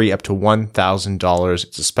risk-free up to $1,000.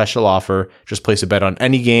 It's a special offer. Just place a bet on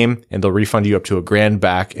any game, and they'll refund you up to $1,000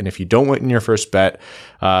 back. And if you don't win your first bet,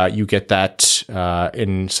 you get that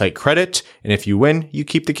in site credit. And if you win, you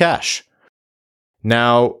keep the cash.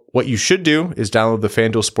 Now, what you should do is download the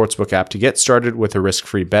FanDuel Sportsbook app to get started with a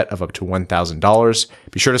risk-free bet of up to $1,000.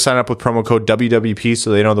 Be sure to sign up with promo code WWP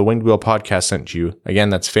so they know the Winged Wheel Podcast sent you. Again,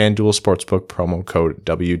 that's FanDuel Sportsbook, promo code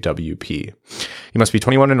WWP. You must be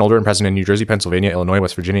 21 and older and present in New Jersey, Pennsylvania, Illinois,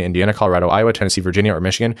 West Virginia, Indiana, Colorado, Iowa, Tennessee, Virginia, or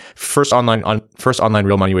Michigan. First online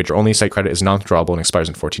real money wager only. Site credit is non-withdrawable and expires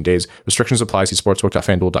in 14 days. Restrictions apply. See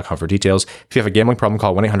sportsbook.fanduel.com for details. If you have a gambling problem,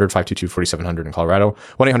 call 1-800-522-4700 in Colorado,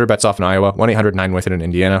 1-800-BETS-OFF in Iowa, 1-800-9-WITH-IT in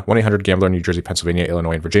Indiana, 1-800-GAMBLER in New Jersey, Pennsylvania,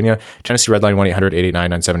 Illinois, and Virginia. Tennessee Redline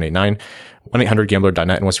 1-800-889-9789,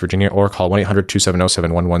 1-800-GAMBLER.net in West Virginia, or call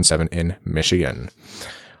 1-800-270-7117 in Michigan.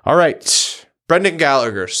 All right. Brendan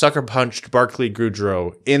Gallagher sucker punched Barclay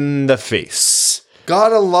Goodrow in the face.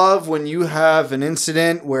 Gotta love when you have an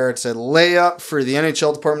incident where it's a layup for the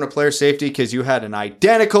NHL Department of Player Safety because you had an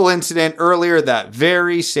identical incident earlier that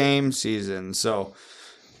very same season. So,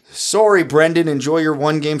 sorry, Brendan. Enjoy your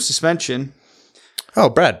 1-game suspension. Oh,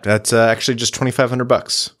 Brad, that's actually just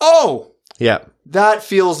 $2,500. Oh! Yeah. That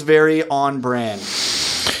feels very on brand.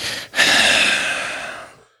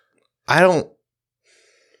 I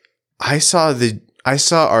saw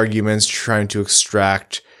arguments trying to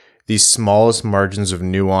extract the smallest margins of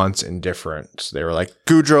nuance and difference. They were like,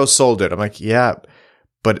 Goudreau sold it. I'm like, yeah,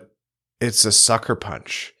 but it's a sucker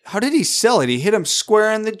punch. How did he sell it? He hit him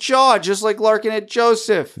square in the jaw, just like Larkin hit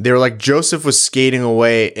Joseph. They were like, Joseph was skating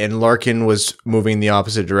away and Larkin was moving the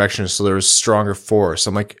opposite direction, so there was stronger force.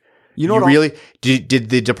 I'm like, you know what? Really? Did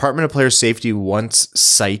the Department of Player Safety once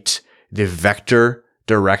cite the vector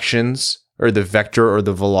directions or the vector or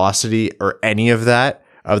the velocity or any of that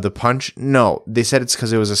of the punch? No, they said it's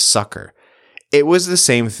because it was a sucker. It was the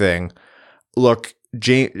same thing. Look,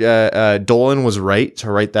 Dolan was right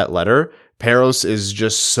to write that letter. Peros is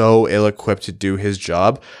just so ill-equipped to do his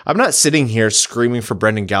job. I'm not sitting here screaming for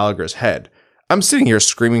Brendan Gallagher's head. I'm sitting here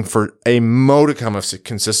screaming for a modicum of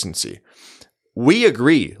consistency. We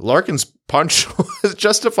agree. Larkin's punch was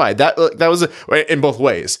justified. That was in both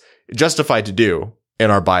ways. Justified to do, in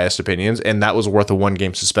our biased opinions, and that was worth a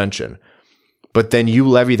 1-game suspension. But then you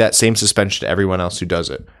levy that same suspension to everyone else who does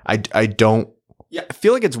it. I don't. Yeah, I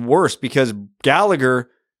feel like it's worse because Gallagher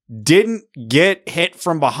didn't get hit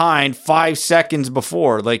from behind 5 seconds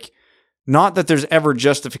before. Like, not that there's ever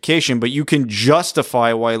justification, but you can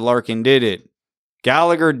justify why Larkin did it.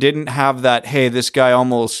 Gallagher didn't have that, hey, this guy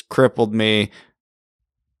almost crippled me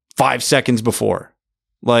 5 seconds before.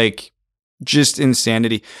 Like, just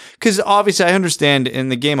insanity. Because obviously I understand in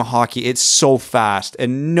the game of hockey, it's so fast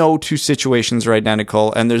and no two situations are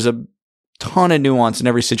identical. And there's a ton of nuance in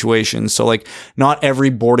every situation. So like not every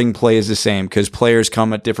boarding play is the same because players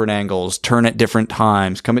come at different angles, turn at different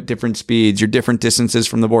times, come at different speeds, you're different distances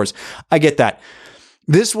from the boards. I get that.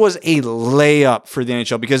 This was a layup for the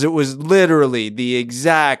NHL because it was literally the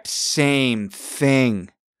exact same thing.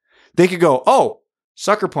 They could go, oh,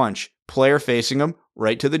 sucker punch, player facing them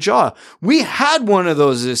right to the jaw. We had one of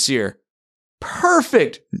those this year.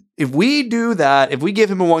 Perfect. If we do that, if we give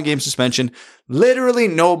him a 1-game suspension, literally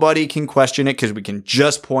nobody can question it because we can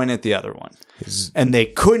just point at the other one. And they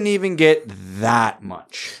couldn't even get that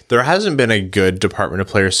much. There hasn't been a good Department of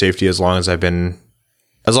Player Safety as long as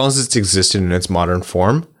it's existed in its modern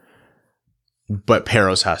form. But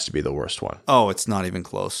Peros has to be the worst one. Oh, it's not even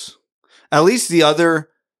close. At least the older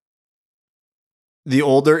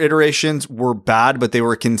iterations were bad, but they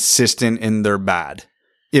were consistent in their bad.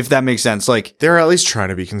 If that makes sense. Like they're at least trying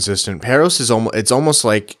to be consistent. Peros is almost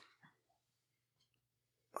like,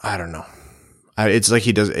 I don't know. It's like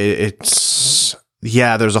he does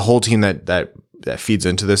there's a whole team that feeds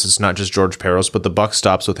into this. It's not just George Peros, but the buck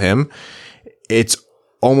stops with him. It's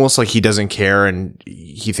almost like he doesn't care and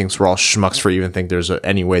he thinks we're all schmucks for even think there's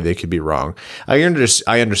any way they could be wrong. I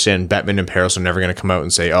understand Bettman and Peros are never going to come out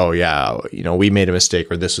and say, oh yeah, we made a mistake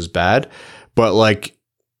or this was bad. But like,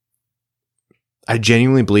 I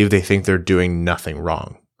genuinely believe they think they're doing nothing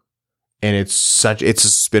wrong. And it's a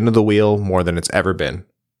spin of the wheel more than it's ever been.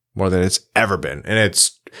 And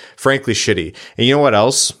it's frankly shitty. And you know what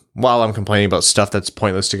else? While I'm complaining about stuff that's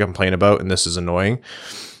pointless to complain about, and this is annoying,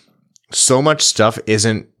 so much stuff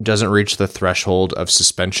doesn't reach the threshold of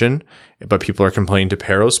suspension, but people are complaining to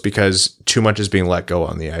Peros because too much is being let go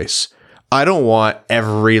on the ice. I don't want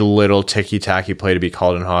every little ticky-tacky play to be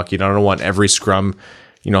called in hockey. And I don't want every scrum,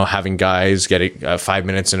 having guys getting 5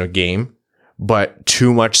 minutes in a game, but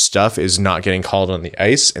too much stuff is not getting called on the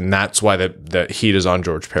ice. And that's why the heat is on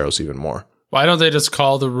George Peros even more. Why don't they just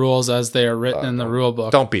call the rules as they are written in the rule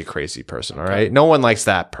book? Don't be a crazy person. All right. No one likes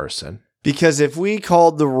that person. Because if we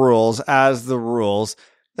called the rules as the rules,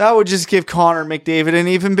 that would just give Connor McDavid an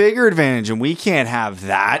even bigger advantage, and we can't have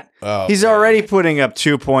that. Oh, he's already putting up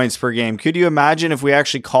 2 points per game. Could you imagine if we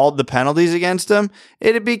actually called the penalties against him?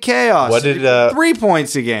 It'd be chaos. What did 3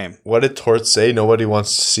 points a game? What did Torts say? Nobody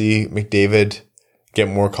wants to see McDavid get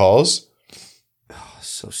more calls. Oh,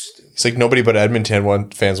 so stupid. It's like nobody but Edmonton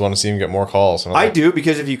fans want to see him get more calls. I do,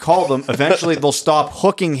 because if you call them, eventually they'll stop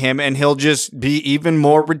hooking him, and he'll just be even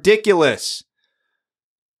more ridiculous.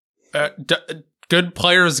 Good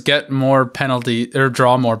players get more penalty or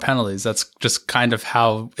draw more penalties. That's just kind of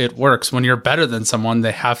how it works. When you're better than someone,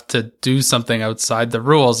 they have to do something outside the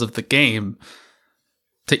rules of the game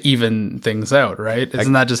to even things out, right?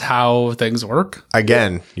 Isn't that just how things work?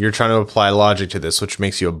 Again, you're trying to apply logic to this, which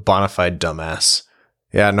makes you a bona fide dumbass.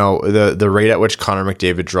 Yeah, no, the rate at which Connor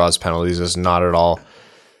McDavid draws penalties is not at all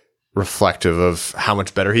reflective of how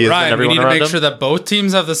much better he is than everyone around him. We need to make sure that both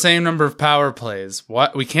teams have the same number of power plays.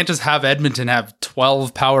 We can't just have Edmonton have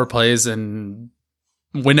 12 power plays and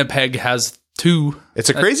Winnipeg has 2. It's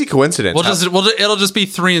a crazy coincidence. It'll just be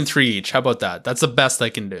 3 and 3 each. How about that? That's the best I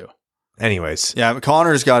can do. Anyways. Yeah,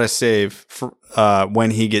 Connor's got to save for,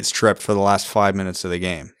 when he gets tripped for the last 5 minutes of the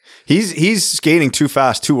game. He's skating too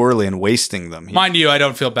fast, too early, and wasting them. Mind you, I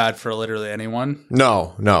don't feel bad for literally anyone.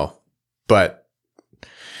 No. But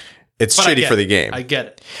it's shitty for the game. I get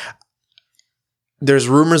it. There's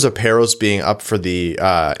rumors of Peros being up for the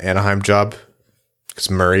Anaheim job because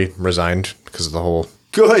Murray resigned because of the whole...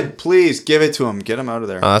 Good, please, give it to him. Get him out of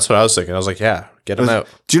there. That's what I was thinking. I was like, yeah, get him out.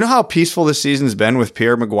 Do you know how peaceful this season's been with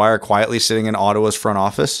Pierre Maguire quietly sitting in Ottawa's front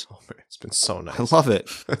office? Oh, man, it's been so nice. I love it.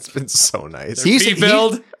 It's been so nice.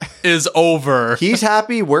 Rebuild is over. He's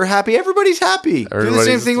happy. We're happy. Everybody's happy. Do the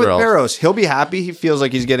same thing with Peros. He'll be happy. He feels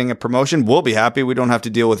like he's getting a promotion. We'll be happy. We don't have to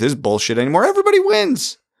deal with his bullshit anymore. Everybody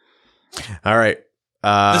wins. All right.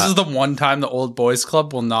 This is the one time the old boys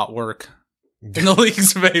club will not work in the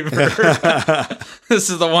league's favor. This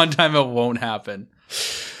is the one time it won't happen.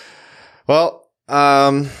 Well,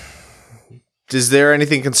 is there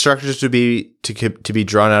anything constructive to be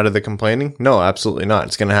drawn out of the complaining? No, absolutely not.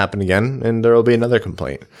 It's going to happen again, and there will be another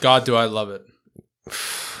complaint. God, do I love it.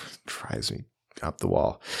 Drives me up the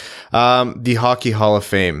wall. The Hockey Hall of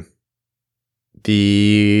Fame.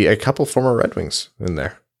 A couple former Red Wings in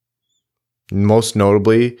there. Most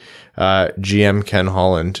notably, GM Ken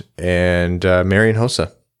Holland and Marian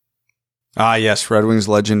Hossa. Ah, yes, Red Wings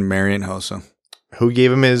legend Marian Hossa. Who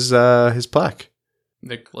gave him his plaque?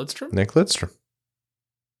 Nick Lidstrom? Nick Lidstrom.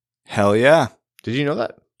 Hell yeah. Did you know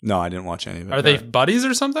that? No, I didn't watch any of it. Are they buddies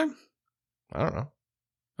or something? I don't know.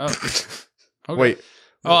 Oh, okay. Wait.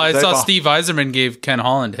 Oh, I saw Steve Yzerman gave Ken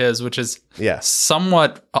Holland his, which is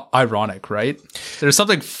somewhat ironic, right? There's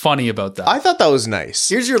something funny about that. I thought that was nice.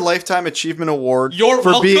 Here's your Lifetime Achievement Award You're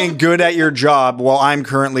for welcome. being good at your job while I'm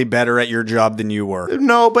currently better at your job than you were.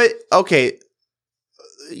 No, but okay.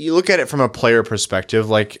 You look at it from a player perspective,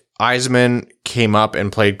 like Yzerman came up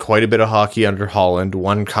and played quite a bit of hockey under Holland,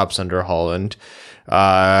 won cups under Holland,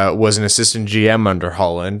 was an assistant GM under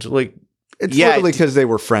Holland. Like, It's literally because they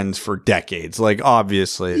were friends for decades. Like,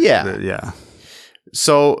 obviously. Yeah.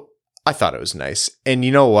 So I thought it was nice. And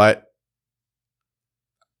you know what?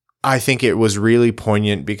 I think it was really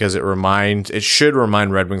poignant because it should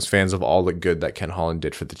remind Red Wings fans of all the good that Ken Holland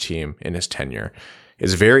did for the team in his tenure.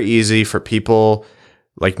 It's very easy for people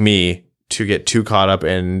like me to get too caught up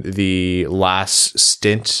in the last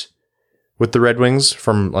stint with the Red Wings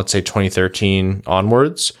from, let's say, 2013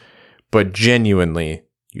 onwards. But genuinely,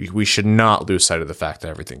 we should not lose sight of the fact that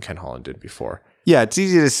everything Ken Holland did before. Yeah, it's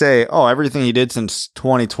easy to say, oh, everything he did since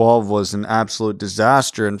 2012 was an absolute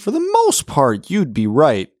disaster. And for the most part, you'd be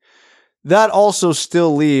right. That also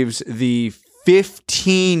still leaves the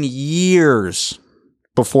 15 years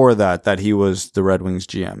before that he was the Red Wings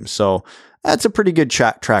GM. So that's a pretty good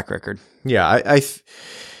track record. Yeah,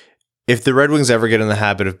 if the Red Wings ever get in the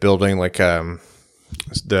habit of building like a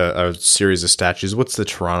series of statues, what's the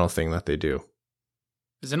Toronto thing that they do?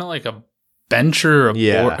 Isn't it like a bench or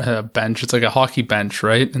a bench? It's like a hockey bench,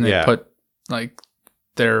 right? And they put like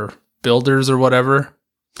their builders or whatever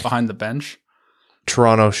behind the bench.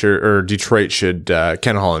 Toronto should, or Detroit should,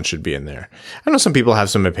 Ken Holland should be in there. I know some people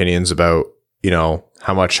have some opinions about,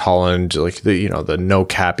 how much Holland, like the no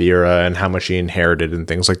cap era and how much he inherited and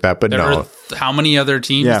things like that. But there were how many other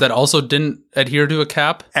teams that also didn't adhere to a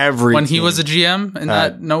cap when he was a GM in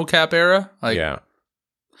that no cap era? Like, yeah.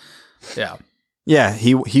 Yeah,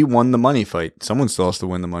 he won the money fight. Someone still has to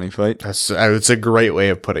win the money fight. It's a great way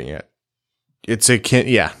of putting it.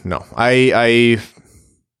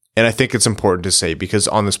 And I think it's important to say, because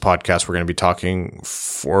on this podcast, we're going to be talking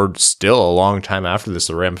for still a long time after this,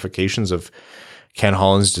 the ramifications of Ken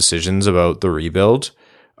Holland's decisions about the rebuild.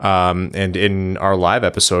 And in our live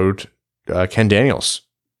episode, Ken Daniels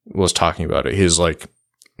was talking about it. He's like,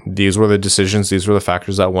 these were the decisions, these were the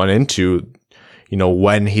factors that went into,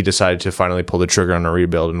 when he decided to finally pull the trigger on a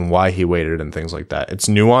rebuild and why he waited and things like that. It's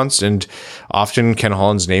nuanced, and often Ken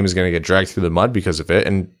Holland's name is going to get dragged through the mud because of it.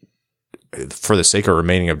 And for the sake of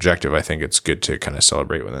remaining objective, I think it's good to kind of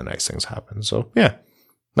celebrate when the nice things happen. So yeah,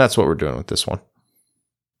 that's what we're doing with this one.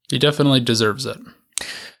 He definitely deserves it.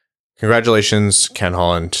 Congratulations, Ken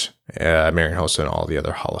Holland, Marian Hossa, and all the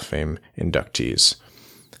other Hall of Fame inductees.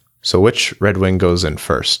 So which Red Wing goes in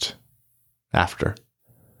first? After?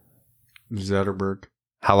 Zetterberg.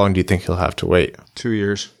 How long do you think he'll have to wait? 2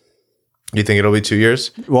 years. You think it'll be 2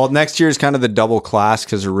 years? Well, next year is kind of the double class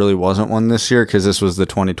because there really wasn't one this year because this was the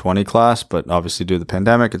 2020 class, but obviously due to the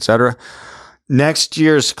pandemic, etc. Next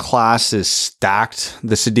year's class is stacked.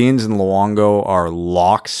 The Sedins and Luongo are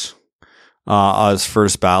locks as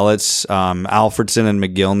first ballots. Alfredson and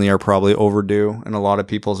McGillney are probably overdue in a lot of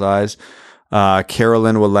people's eyes.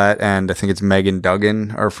 Carolyn Ouellette and I think it's Megan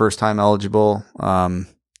Duggan are first-time eligible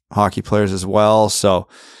hockey players as well. So,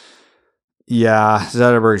 yeah,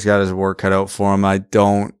 Zetterberg's got his work cut out for him. I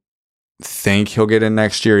don't think he'll get in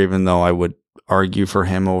next year, even though I would argue for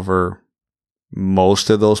him over most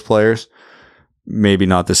of those players. Maybe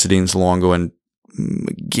not the Sedins, Luongo, and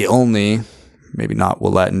McGillney. Maybe not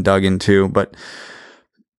Ouellette and Duggan too, but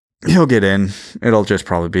he'll get in. It'll just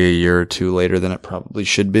probably be a year or two later than it probably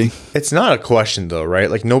should be. It's not a question though,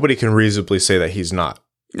 right? Like nobody can reasonably say that he's not.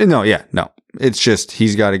 No. It's just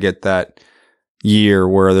he's got to get that year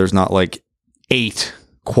where there's not like 8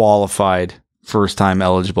 qualified first-time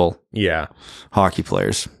eligible hockey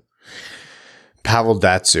players. Pavel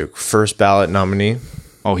Datsyuk, first ballot nominee.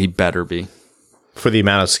 Oh, he better be. For the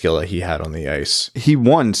amount of skill that he had on the ice. He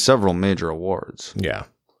won several major awards. Yeah.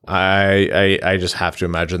 I just have to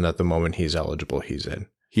imagine that the moment he's eligible, he's in.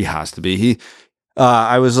 He has to be.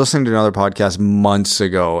 I was listening to another podcast months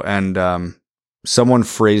ago, and someone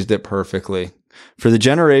phrased it perfectly. For the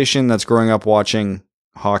generation that's growing up watching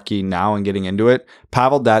hockey now and getting into it,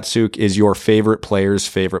 Pavel Datsyuk is your favorite player's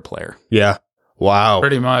favorite player. Yeah. Wow.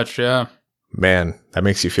 Pretty much, yeah. Man, that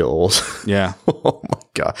makes you feel old. Yeah. Oh my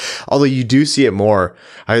God. Although you do see it more.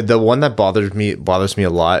 The one that bothers me a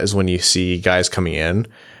lot is when you see guys coming in.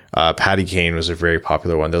 Patty Kane was a very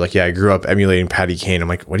popular one. They're like, yeah, I grew up emulating Patty Kane. I'm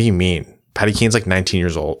like, what do you mean? Patty Kane's like 19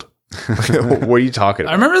 years old. What are you talking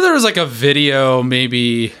about? I remember there was like a video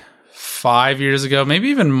maybe 5 years ago, maybe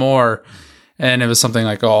even more. And it was something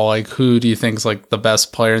like, oh, like who do you think's like the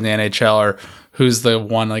best player in the NHL, or who's the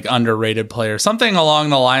one like underrated player, something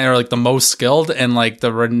along the line, or like the most skilled, and like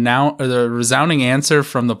the resounding answer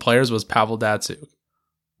from the players was Pavel Datsyuk.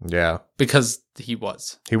 Yeah, because he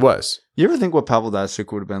was. You ever think what Pavel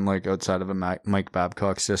Datsyuk would have been like outside of a Mike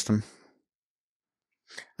Babcock system?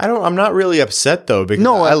 I'm not really upset though, because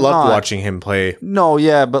I love watching him play. No,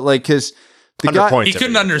 yeah, but like because the guy he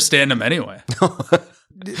couldn't understand him anyway.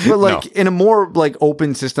 But like in a more like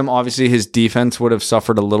open system, obviously his defense would have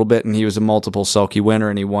suffered a little bit, and he was a multiple Selke winner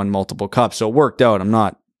and he won multiple cups, so it worked out. I'm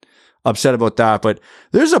not upset about that, but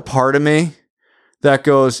there's a part of me that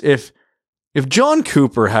goes, if John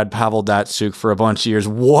Cooper had Pavel Datsyuk for a bunch of years,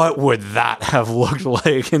 what would that have looked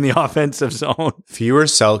like in the offensive zone? Fewer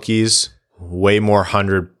Selkes, way more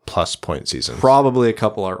 100+ point seasons. Probably a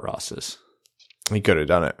couple Art Rosses. He could have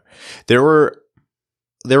done it. There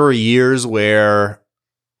were years where,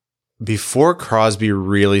 before Crosby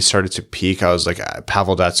really started to peak, I was like,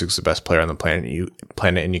 Pavel Datsyuk's the best player on the planet,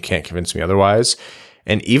 and you can't convince me otherwise.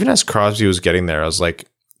 And even as Crosby was getting there, I was like,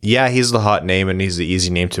 yeah, he's the hot name and he's the easy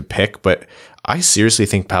name to pick, but I seriously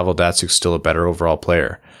think Pavel Datsyuk's still a better overall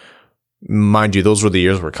player. Mind you, those were the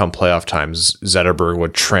years where come playoff times, Zetterberg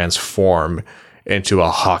would transform into a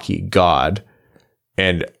hockey god.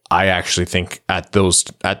 And I actually think at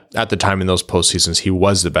the time in those postseasons, he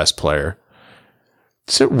was the best player.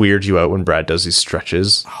 Does it weird you out when Brad does these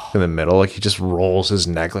stretches in the middle? Like he just rolls his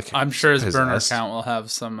neck like I'm sure his burner account will have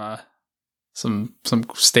some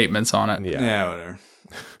statements on it. Yeah, whatever.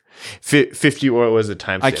 50, what was the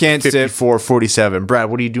time? I can't 54:47.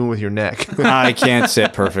 Brad, what are you doing with your neck? I can't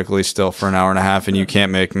sit perfectly still for an hour and a half, and you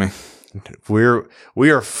can't make me.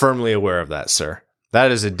 We are firmly aware of that, sir.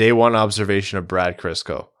 That is a day one observation of Brad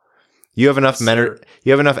Crisco. You have enough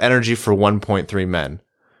You have enough energy for 1.3 men.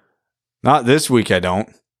 Not this week, I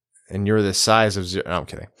don't. And you're the size of zero. No, I'm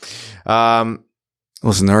kidding.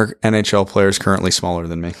 Listen, there are NHL players currently smaller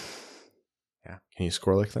than me. Yeah, can you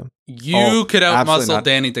score like them? You could outmuscle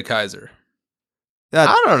Danny DeKeyser.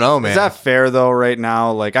 I don't know, man. Is that fair though? Right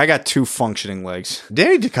now, like I got 2 functioning legs.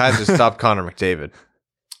 Danny DeKeyser stopped Connor McDavid.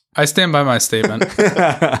 I stand by my statement.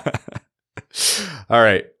 All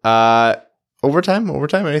right. Overtime.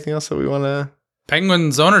 Anything else that we want to?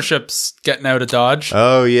 Penguins ownership's getting out of Dodge.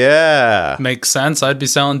 Oh yeah, makes sense. I'd be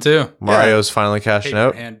selling too. Mario's finally cashing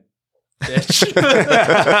out. Bitch.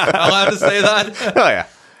 Allowed to say that? Oh yeah,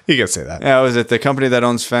 you can say that. Yeah, was it the company that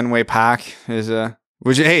owns Fenway Pack?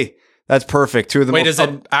 Hey, that's perfect. 2 of the Wait, is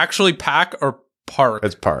it actually Pack or Park?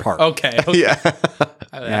 It's Park. Okay. Yeah.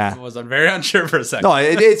 I was very unsure for a second. No,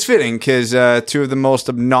 it's fitting because 2 of the most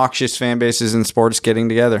obnoxious fan bases in sports getting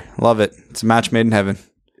together. Love it. It's a match made in heaven.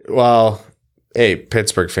 Well, hey,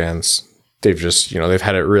 Pittsburgh fans, they've just, they've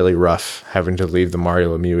had it really rough having to leave the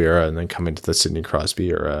Mario Lemieux era and then come into the Sidney Crosby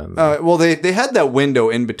era. Well, they had that window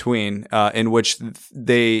in between in which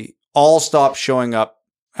they all stopped showing up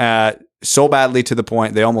so badly to the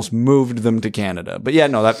point they almost moved them to Canada. But yeah,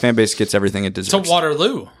 no, that fan base gets everything it deserves. To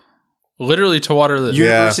Waterloo. Literally to Waterloo.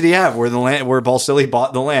 University Ave, where Balsillie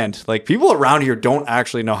bought the land. Like, people around here don't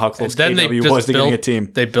actually know how close KW was to getting a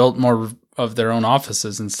team. They built more of their own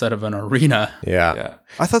offices instead of an arena. Yeah.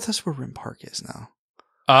 I thought that's where Rim Park is now.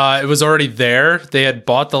 It was already there. They had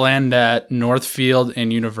bought the land at Northfield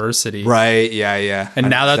and University. Right, yeah. And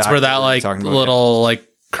now that's where that little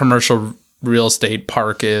commercial real estate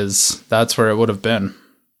park is. That's where it would have been.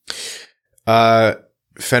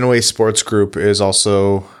 Fenway Sports Group is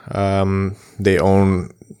also, they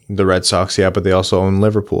own the Red Sox, but they also own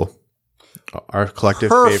Liverpool. Our collective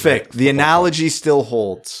Perfect. The analogy still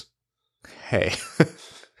holds.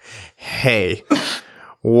 Hey,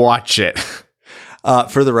 watch it.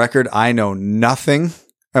 For the record, I know nothing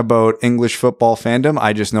about English football fandom.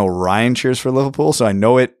 I just know Ryan cheers for Liverpool, so I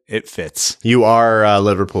know it fits. You are a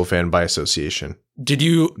Liverpool fan by association. Did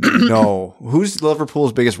you? No. Who's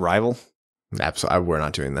Liverpool's biggest rival? Absolutely, we're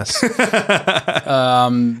not doing this.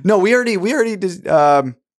 No, we already did,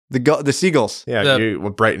 the Seagulls. Yeah,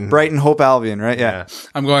 Brighton, Hope Albion, right? Yeah.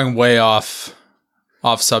 I'm going way off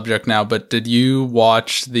subject now, but did you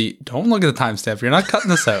watch don't look at the timestamp. You're not cutting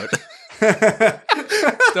this out.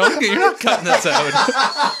 You're not cutting this out.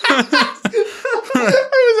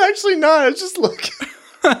 I was actually not. I was just looking.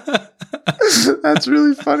 That's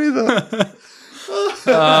really funny though.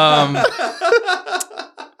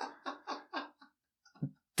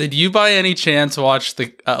 Did you by any chance watch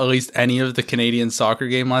at least any of the Canadian soccer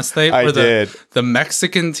game last night? I did. The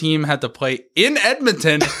Mexican team had to play in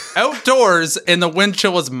Edmonton outdoors and the wind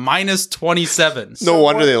chill was minus 27. No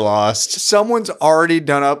wonder they lost. Someone's already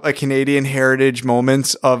done up a Canadian heritage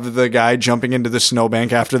moments of the guy jumping into the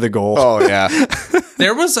snowbank after the goal. Oh, yeah.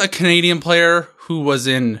 There was a Canadian player who was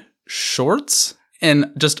in shorts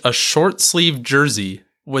and just a short sleeve jersey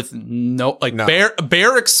with no.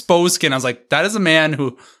 bare exposed skin. I was like, that is a man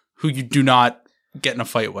who you do not get in a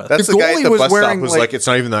fight with. That's the guy at the bus stop who's like, like, it's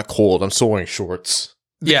not even that cold. I'm still wearing shorts.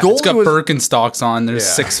 Yeah, it's got Birkenstocks on. There's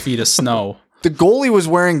 6 feet of snow. The goalie was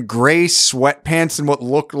wearing gray sweatpants and what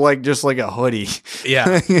looked like just like a hoodie.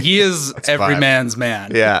 Yeah, he is every man's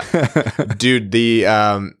man. Yeah. Dude, the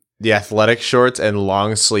athletic shorts and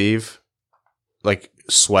long sleeve like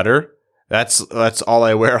sweater, that's all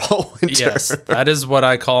I wear all winter. Yes, that is what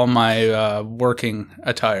I call my working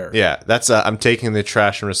attire. Yeah, that's I'm taking the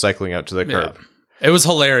trash and recycling out to the curb. It was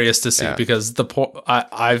hilarious to see because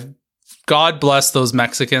God bless those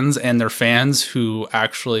Mexicans and their fans who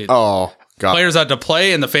actually players had to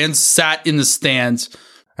play and the fans sat in the stands.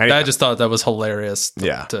 I just thought that was hilarious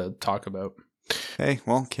to talk about. Hey,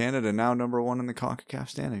 well, Canada now number 1 in the CONCACAF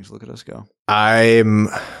standings. Look at us go. I'm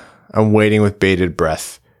waiting with bated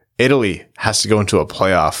breath. Italy has to go into a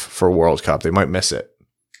playoff for World Cup. They might miss it.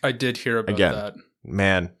 I did hear about that.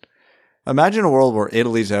 Man. Imagine a world where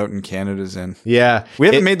Italy's out and Canada's in. Yeah. We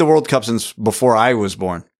haven't made the World Cup since before I was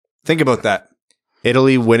born. Think about that.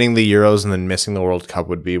 Italy winning the Euros and then missing the World Cup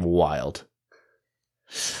would be wild.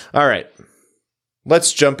 All right.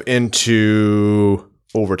 Let's jump into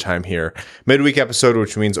overtime here. Midweek episode,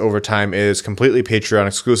 which means overtime is completely Patreon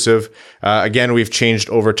exclusive. Again, we've changed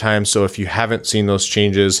overtime, so if you haven't seen those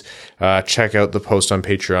changes, check out the post on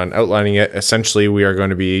Patreon outlining it. Essentially, we are going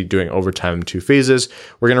to be doing overtime in 2 phases.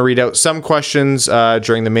 We're going to read out some questions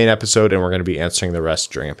during the main episode, and we're going to be answering the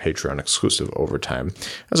rest during a Patreon exclusive overtime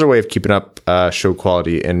as our way of keeping up show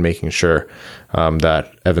quality and making sure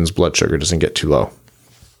that Evan's blood sugar doesn't get too low.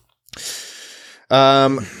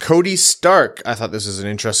 Cody Stark, I thought this was an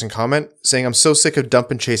interesting comment, saying, I'm so sick of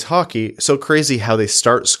dump and chase hockey. So crazy how they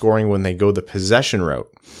start scoring when they go the possession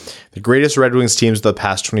route. The greatest Red Wings teams of the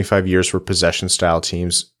past 25 years were possession style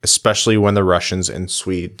teams, especially when the Russians and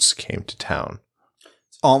Swedes came to town.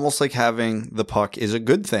 It's almost like having the puck is a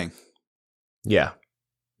good thing. Yeah.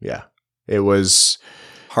 Yeah. It was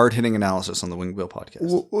hard-hitting analysis on the Wingbill podcast.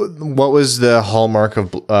 What was the hallmark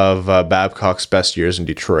of Babcock's best years in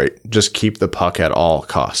Detroit? Just keep the puck at all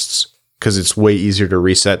costs, because it's way easier to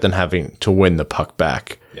reset than having to win the puck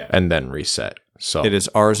back and then reset. So it is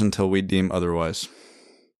ours until we deem otherwise.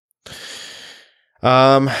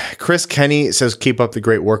 Chris Kenny says, keep up the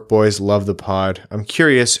great work, boys. Love the pod. I'm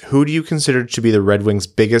curious, who do you consider to be the Red Wings'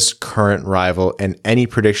 biggest current rival, and any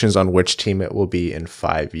predictions on which team it will be in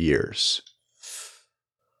 5 years?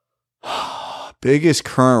 Biggest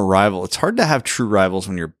current rival. It's hard to have true rivals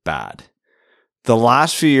when you're bad. The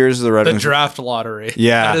last few years of the Red Wings, draft lottery.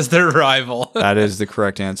 Yeah. That is their rival. That is the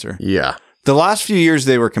correct answer. Yeah. The last few years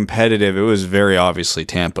they were competitive. It was very obviously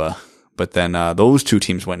Tampa. But then those two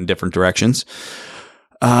teams went in different directions.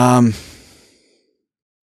 It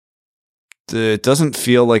doesn't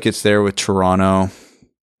feel like it's there with Toronto.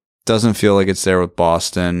 Doesn't feel like it's there with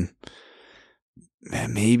Boston.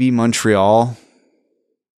 Maybe Montreal.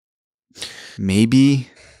 Maybe.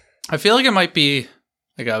 I feel like it might be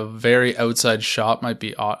like a very outside shot. Might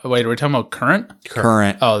be. Wait, are we talking about current?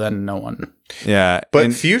 Current. Oh, then no one. Yeah.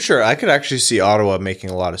 But future, I could actually see Ottawa making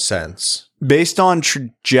a lot of sense. Based on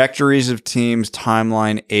trajectories of teams,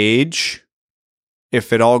 timeline, age,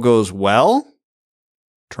 if it all goes well,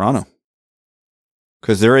 Toronto.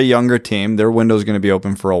 Because they're a younger team. Their window's going to be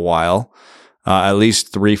open for a while. At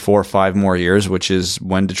least 3, 4, 5 more years, which is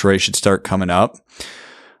when Detroit should start coming up.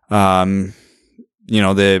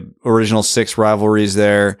 The original 6 rivalries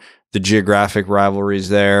there, the geographic rivalries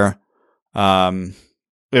there.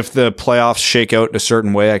 If the playoffs shake out a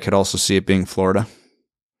certain way, I could also see it being Florida.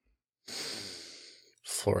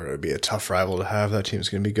 Florida would be a tough rival to have. That team's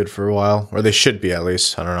going to be good for a while, or they should be at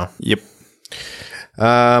least. I don't know. Yep.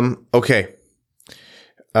 Okay.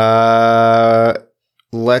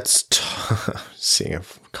 Let's seeing a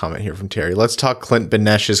comment here from Terry. Let's talk Clint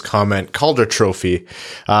Benesh's comment, Calder Trophy.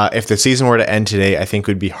 If the season were to end today, I think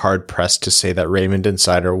we'd be hard pressed to say that Raymond and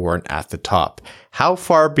Seider weren't at the top. How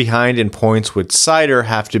far behind in points would Seider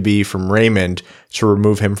have to be from Raymond to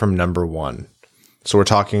remove him from number 1? So we're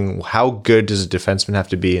talking, how good does a defenseman have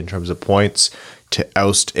to be in terms of points to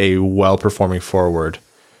oust a well-performing forward?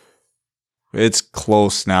 It's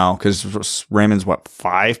close now because Raymond's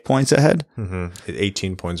 5 points ahead? Mm-hmm.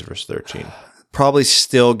 18 points versus 13. probably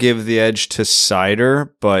still give the edge to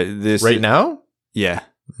Seider, but this Right now? yeah.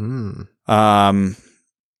 Hmm.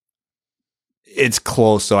 It's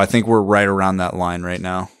close, though. I think we're right around that line right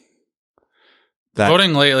now.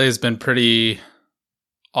 Voting lately has been pretty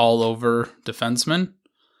all over defensemen.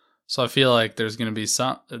 So I feel like there's going to be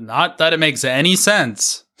some, not that it makes any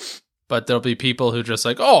sense, but there'll be people who just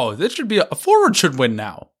like, oh, this should be a forward should win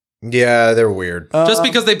now. Yeah, they're weird. Just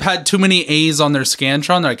because they've had too many A's on their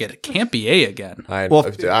Scantron, they're like, it can't be A again. I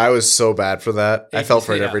was so bad for that. I fell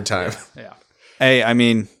for it every time. Yeah. Hey, I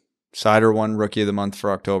mean, Seider won Rookie of the Month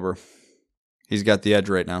for October. He's got the edge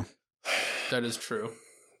right now. That is true.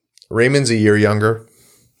 Raymond's a year younger.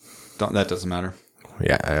 That doesn't matter.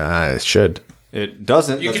 Yeah, it should. It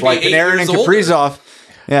doesn't. You That's could why be 8 Panarin years and older. Kaprizov.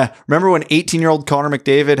 Yeah. Remember when 18-year-old Connor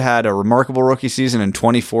McDavid had a remarkable rookie season and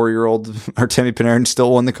 24-year-old Artemi Panarin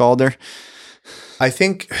still won the Calder? I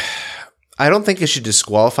don't think it should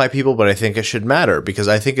disqualify people, but I think it should matter because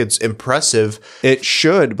I think it's impressive. It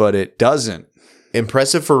should, but it doesn't.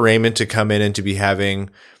 Impressive for Raymond to come in and to be having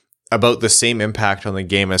about the same impact on the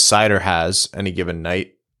game as Seider has any given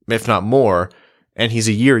night, if not more. And he's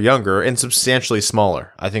a year younger and substantially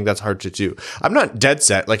smaller. I think that's hard to do. I'm not dead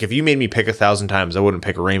set. Like if you made me pick 1,000 times, I wouldn't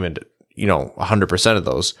pick Raymond, 100% of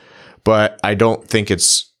those. But I don't think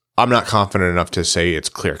I'm not confident enough to say it's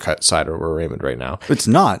clear cut Seider over Raymond right now. It's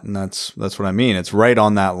not. And that's what I mean. It's right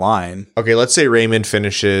on that line. Okay, let's say Raymond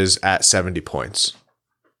finishes at 70 points.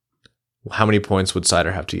 How many points would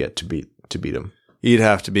Seider have to get to beat him? He'd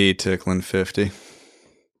have to be tickling 50.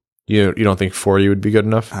 You don't think 40 would be good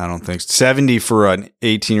enough? I don't think 70 for an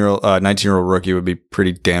 19-year-old rookie would be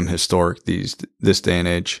pretty damn historic this day and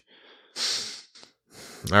age.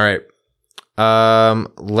 All right.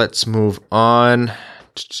 Let's move on.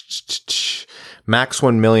 Max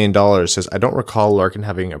 $1 million says, I don't recall Larkin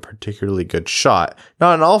having a particularly good shot.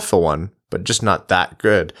 Not an alpha one, but just not that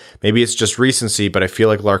good. Maybe it's just recency, but I feel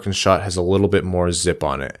like Larkin's shot has a little bit more zip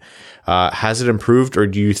on it. Has it improved, or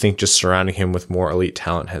do you think just surrounding him with more elite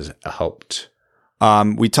talent has helped?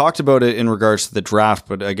 We talked about it in regards to the draft,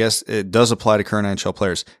 but I guess it does apply to current NHL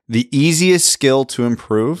players. The easiest skill to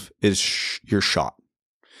improve is your shot.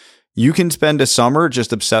 You can spend a summer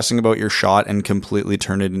just obsessing about your shot and completely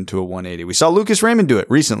turn it into a 180. We saw Lucas Raymond do it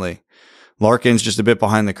recently. Larkin's just a bit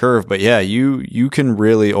behind the curve, but yeah, you can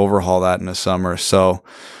really overhaul that in a summer. So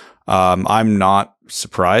I'm not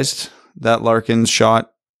surprised that Larkin's shot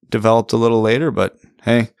developed a little later, but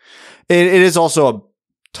hey, it is also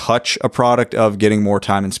a product of getting more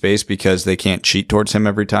time and space because they can't cheat towards him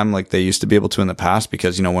every time like they used to be able to in the past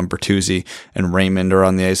because, when Bertuzzi and Raymond are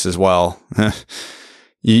on the ice as well,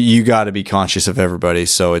 you got to be conscious of everybody.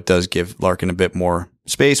 So it does give Larkin a bit more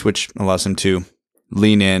space, which allows him to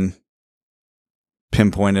lean in,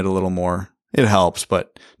 pinpoint it a little more. It helps,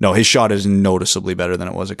 but no, his shot is noticeably better than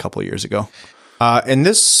it was a couple of years ago. And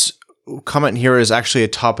this comment here is actually a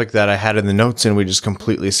topic that I had in the notes and we just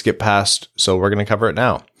completely skipped past. So we're going to cover it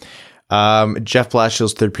now. Jeff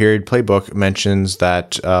Blashill's third period playbook mentions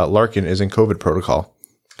that Larkin is in COVID protocol.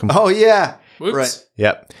 Oh, yeah. Whoops. Right.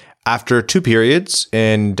 Yep. After 2 periods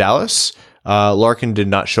in Dallas, Larkin did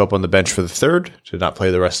not show up on the bench for the third, did not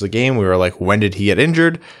play the rest of the game. We were like, when did he get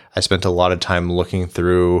injured? I spent a lot of time looking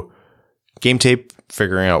through game tape,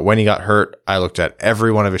 figuring out when he got hurt. I looked at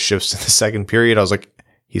every one of his shifts in the second period. I was like,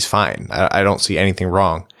 he's fine. I don't see anything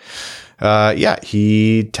wrong.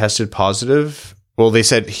 He tested positive. Well, they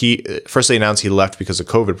said they announced he left because of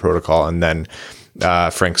COVID protocol. And then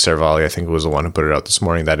Frank Cervalli, I think, was the one who put it out this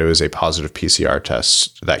morning that it was a positive PCR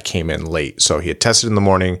test that came in late. So he had tested in the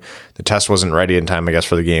morning. The test wasn't ready in time, I guess,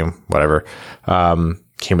 for the game, whatever.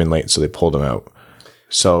 Came in late, so they pulled him out.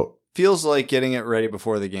 So feels like getting it ready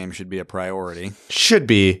before the game should be a priority. Should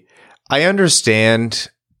be. I understand.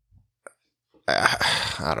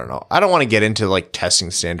 I don't know. I don't want to get into like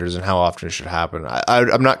testing standards and how often it should happen.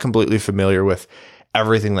 I'm not completely familiar with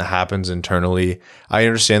everything that happens internally. I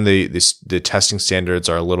understand the testing standards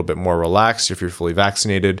are a little bit more relaxed if you're fully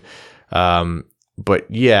vaccinated. But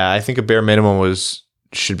yeah, I think a bare minimum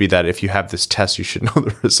should be that if you have this test, you should know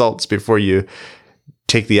the results before you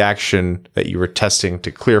take the action that you were testing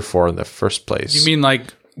to clear for in the first place. You mean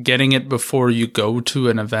like getting it before you go to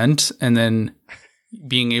an event and then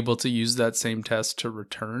being able to use that same test to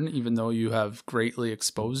return, even though you have greatly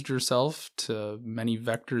exposed yourself to many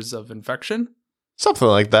vectors of infection? Something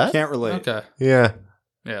like that. Can't relate. Okay. Yeah.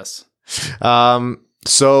 Yes.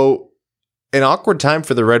 So an awkward time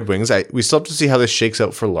for the Red Wings. We still have to see how this shakes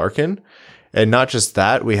out for Larkin. And not just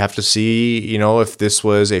that, we have to see, if this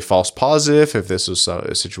was a false positive, if this was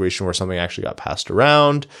a situation where something actually got passed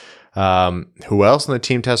around. Who else on the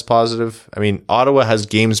team tests positive? I mean, Ottawa has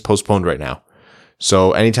games postponed right now.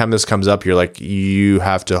 So anytime this comes up, you're like, you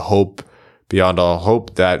have to hope beyond all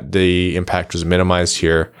hope that the impact was minimized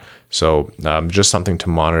here. So just something to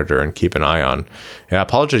monitor and keep an eye on. Yeah,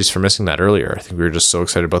 apologies for missing that earlier. I think we were just so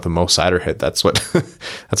excited about the Mo Seider hit. That's what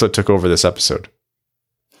that's what took over this episode.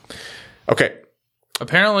 Okay.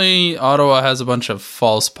 Apparently, Ottawa has a bunch of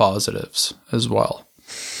false positives as well.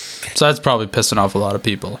 So that's probably pissing off a lot of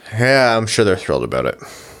people. Yeah, I'm sure they're thrilled about it.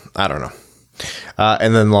 I don't know.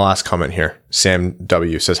 And then the last comment here, Sam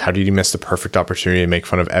W says, "How did you miss the perfect opportunity to make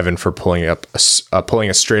fun of Evan for pulling a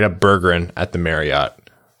straight up Bergeron at the Marriott?"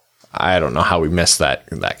 I don't know how we missed that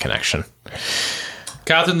connection.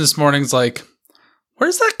 Catherine this morning's like,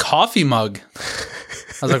 "Where's that coffee mug?"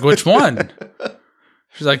 I was like, "Which one?"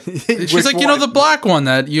 She's like, "You know, the black one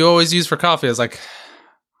that you always use for coffee." I was like,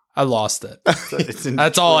 "I lost it."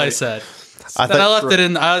 That's all I said. I left it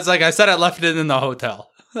in. I was like, I said I left it in the hotel.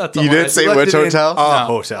 That's all. You didn't say which hotel? No.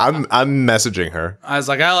 Hotel. I'm messaging her. I was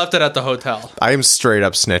like, I left it at the hotel. I am straight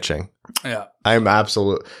up snitching. Yeah, I'm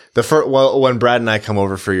absolute. When Brad and I come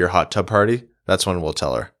over for your hot tub party, that's when we'll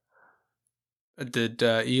tell her. Did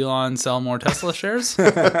Elon sell more Tesla shares?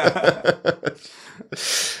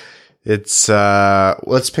 It's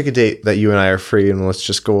let's pick a date that you and I are free, and let's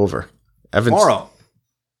just go over. Tomorrow.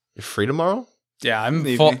 You're free tomorrow? Yeah, I'm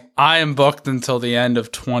full. I am booked until the end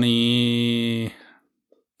of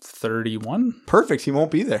 2031. Perfect. He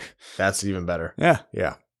won't be there. That's even better. Yeah.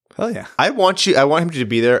 Yeah. Hell yeah. I want him to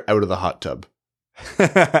be there out of the hot tub.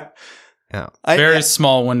 Yeah. Very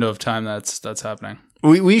small window of time that's happening.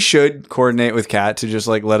 We should coordinate with Kat to just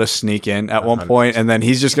like let us sneak in at 100%. One point, and then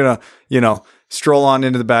he's just gonna, stroll on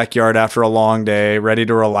into the backyard after a long day, ready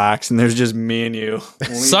to relax, and there's just me and you.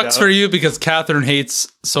 Sucks for you because Catherine hates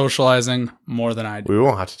socializing more than I do. We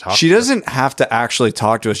won't have to talk. She doesn't have to actually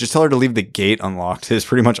talk to us. Just tell her to leave the gate unlocked. Is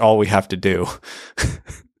pretty much all we have to do.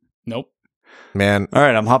 Nope. Man. All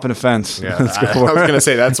right, I'm hopping a fence. Yeah, I was going to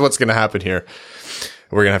say, that's what's going to happen here.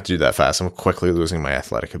 We're going to have to do that fast. I'm quickly losing my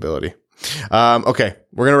athletic ability. Okay,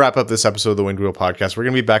 we're going to wrap up this episode of the Winged Wheel Podcast. We're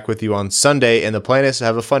going to be back with you on Sunday, and the plan is to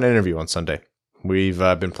have a fun interview on Sunday. We've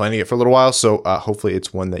been planning it for a little while, so hopefully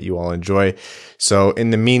it's one that you all enjoy. So in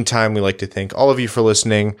the meantime, we'd like to thank all of you for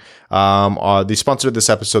listening. The sponsor of this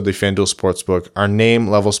episode, the FanDuel Sportsbook, our name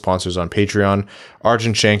level sponsors on Patreon,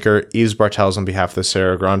 Arjun Shankar, Yves Bartels on behalf of the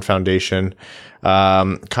Sarah Grand Foundation,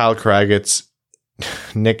 Kyle Karagitz,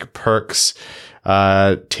 Nick Perks,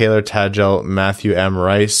 Taylor Tagel, Matthew M.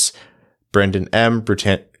 Rice, Brendan M.,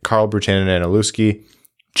 Carl Brutanen and Aluski,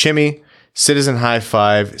 Chimmy, Citizen High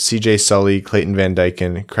Five, CJ Sully, Clayton Van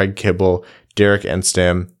Dyken, Craig Kibble, Derek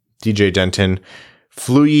Enstam, DJ Denton,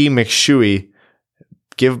 Fluyi McShuey,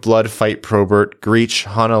 Give Blood, Fight Probert, Greach,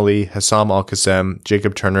 Han Lee, Hassam Al-Qassem,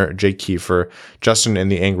 Jacob Turner, Jake Kiefer, Justin and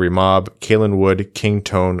the Angry Mob, Kalen Wood, King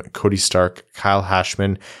Tone, Cody Stark, Kyle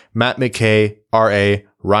Hashman, Matt McKay, R.A.,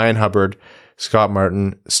 Ryan Hubbard, Scott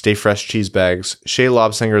Martin, Stay Fresh Cheese Bags, Shay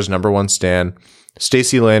Lobsinger's #1 stan,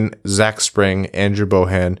 Stacy Lynn, Zach Spring, Andrew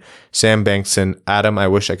Bohan, Sam Bankson, Adam I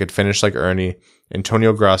Wish I Could Finish Like Ernie,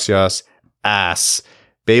 Antonio Gracias, Ass,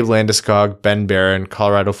 Babe Landeskog, Ben Barron,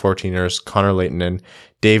 Colorado 14ers, Connor Leightonen,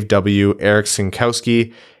 Dave W., Eric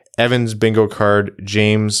Sinkowski, Evans Bingo Card,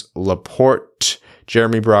 James Laporte,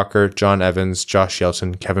 Jeremy Brocker, John Evans, Josh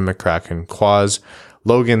Yelton, Kevin McCracken, Quaz,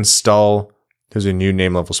 Logan Stull, who's a new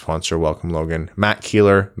name level sponsor. Welcome, Logan. Matt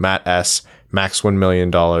Keeler, Matt S., Max $1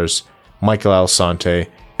 million, Michael Alsante,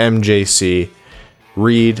 MJC,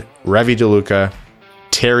 Reed, Revi DeLuca,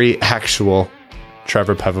 Terry Actual,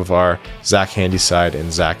 Trevor Pevovar, Zach Handyside,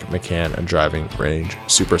 and Zach McCann, a driving range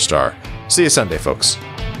superstar. See you Sunday, folks.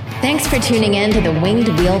 Thanks for tuning in to the Winged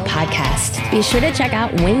Wheel Podcast. Be sure to check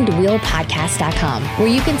out wingedwheelpodcast.com, where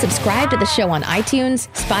you can subscribe to the show on iTunes,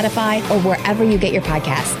 Spotify, or wherever you get your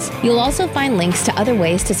podcasts. You'll also find links to other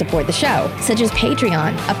ways to support the show, such as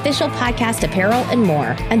Patreon, official podcast apparel, and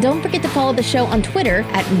more. And don't forget to follow the show on Twitter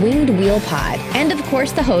at Winged Wheel Pod. And of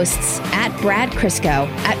course, the hosts at Brad Crisco,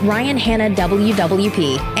 at Ryan Hanna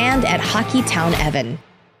WWP, and at Hockey Town Evan.